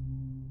cell.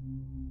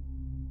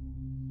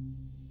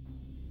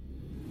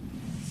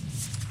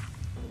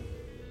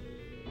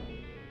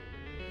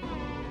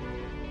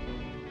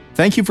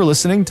 Thank you for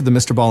listening to the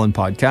Mr. Ballin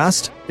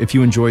podcast. If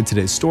you enjoyed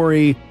today's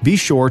story, be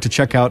sure to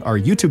check out our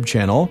YouTube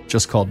channel,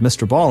 just called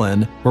Mr.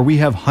 Ballin, where we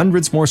have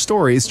hundreds more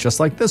stories just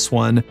like this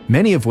one,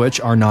 many of which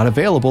are not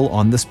available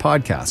on this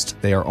podcast.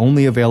 They are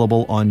only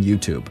available on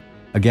YouTube.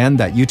 Again,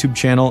 that YouTube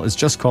channel is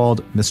just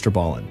called Mr.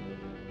 Ballin.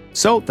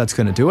 So that's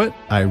going to do it.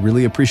 I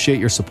really appreciate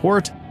your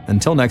support.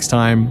 Until next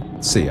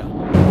time, see ya.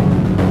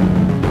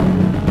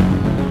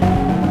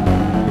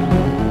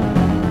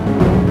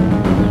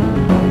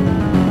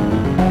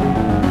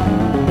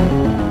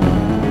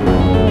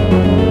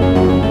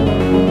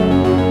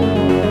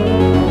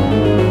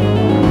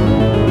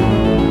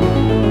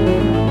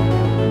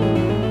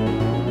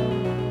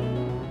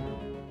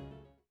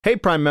 Hey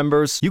Prime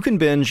members, you can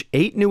binge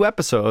 8 new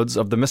episodes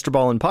of the Mr.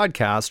 Ballin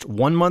podcast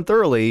 1 month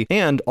early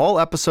and all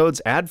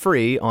episodes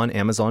ad-free on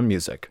Amazon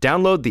Music.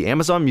 Download the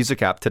Amazon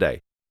Music app today.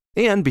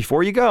 And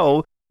before you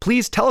go,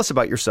 please tell us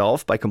about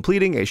yourself by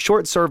completing a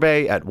short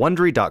survey at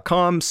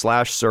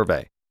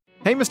Wondery.com/survey.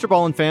 Hey, Mr.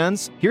 Ballin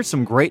fans, here's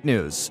some great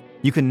news.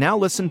 You can now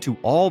listen to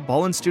all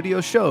Ballin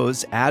Studios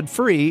shows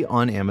ad-free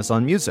on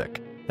Amazon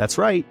Music. That's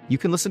right, you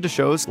can listen to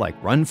shows like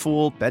Run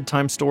Fool,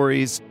 Bedtime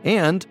Stories,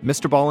 and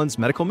Mr. Ballin's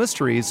Medical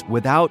Mysteries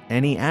without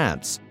any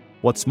ads.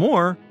 What's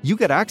more, you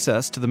get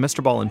access to the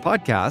Mr. Ballin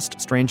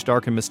podcast, Strange,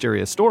 Dark, and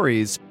Mysterious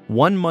Stories,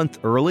 1 month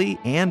early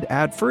and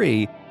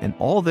ad-free, and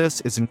all this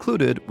is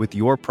included with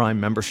your Prime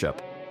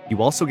membership. You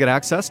also get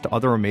access to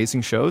other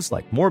amazing shows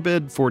like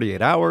Morbid,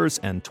 48 Hours,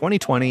 and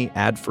 2020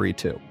 ad-free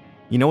too.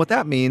 You know what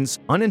that means?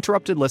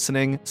 Uninterrupted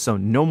listening, so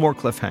no more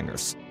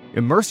cliffhangers.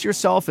 Immerse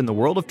yourself in the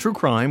world of true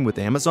crime with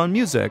Amazon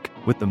Music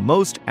with the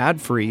most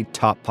ad-free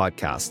top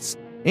podcasts.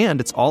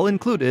 And it's all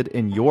included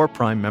in your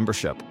Prime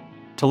membership.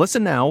 To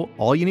listen now,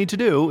 all you need to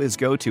do is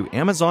go to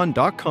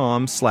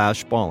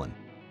amazon.com/Ballin.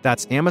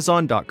 That's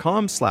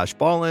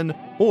amazon.com/Ballin,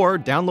 or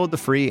download the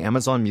free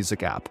Amazon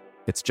Music app.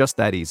 It's just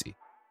that easy.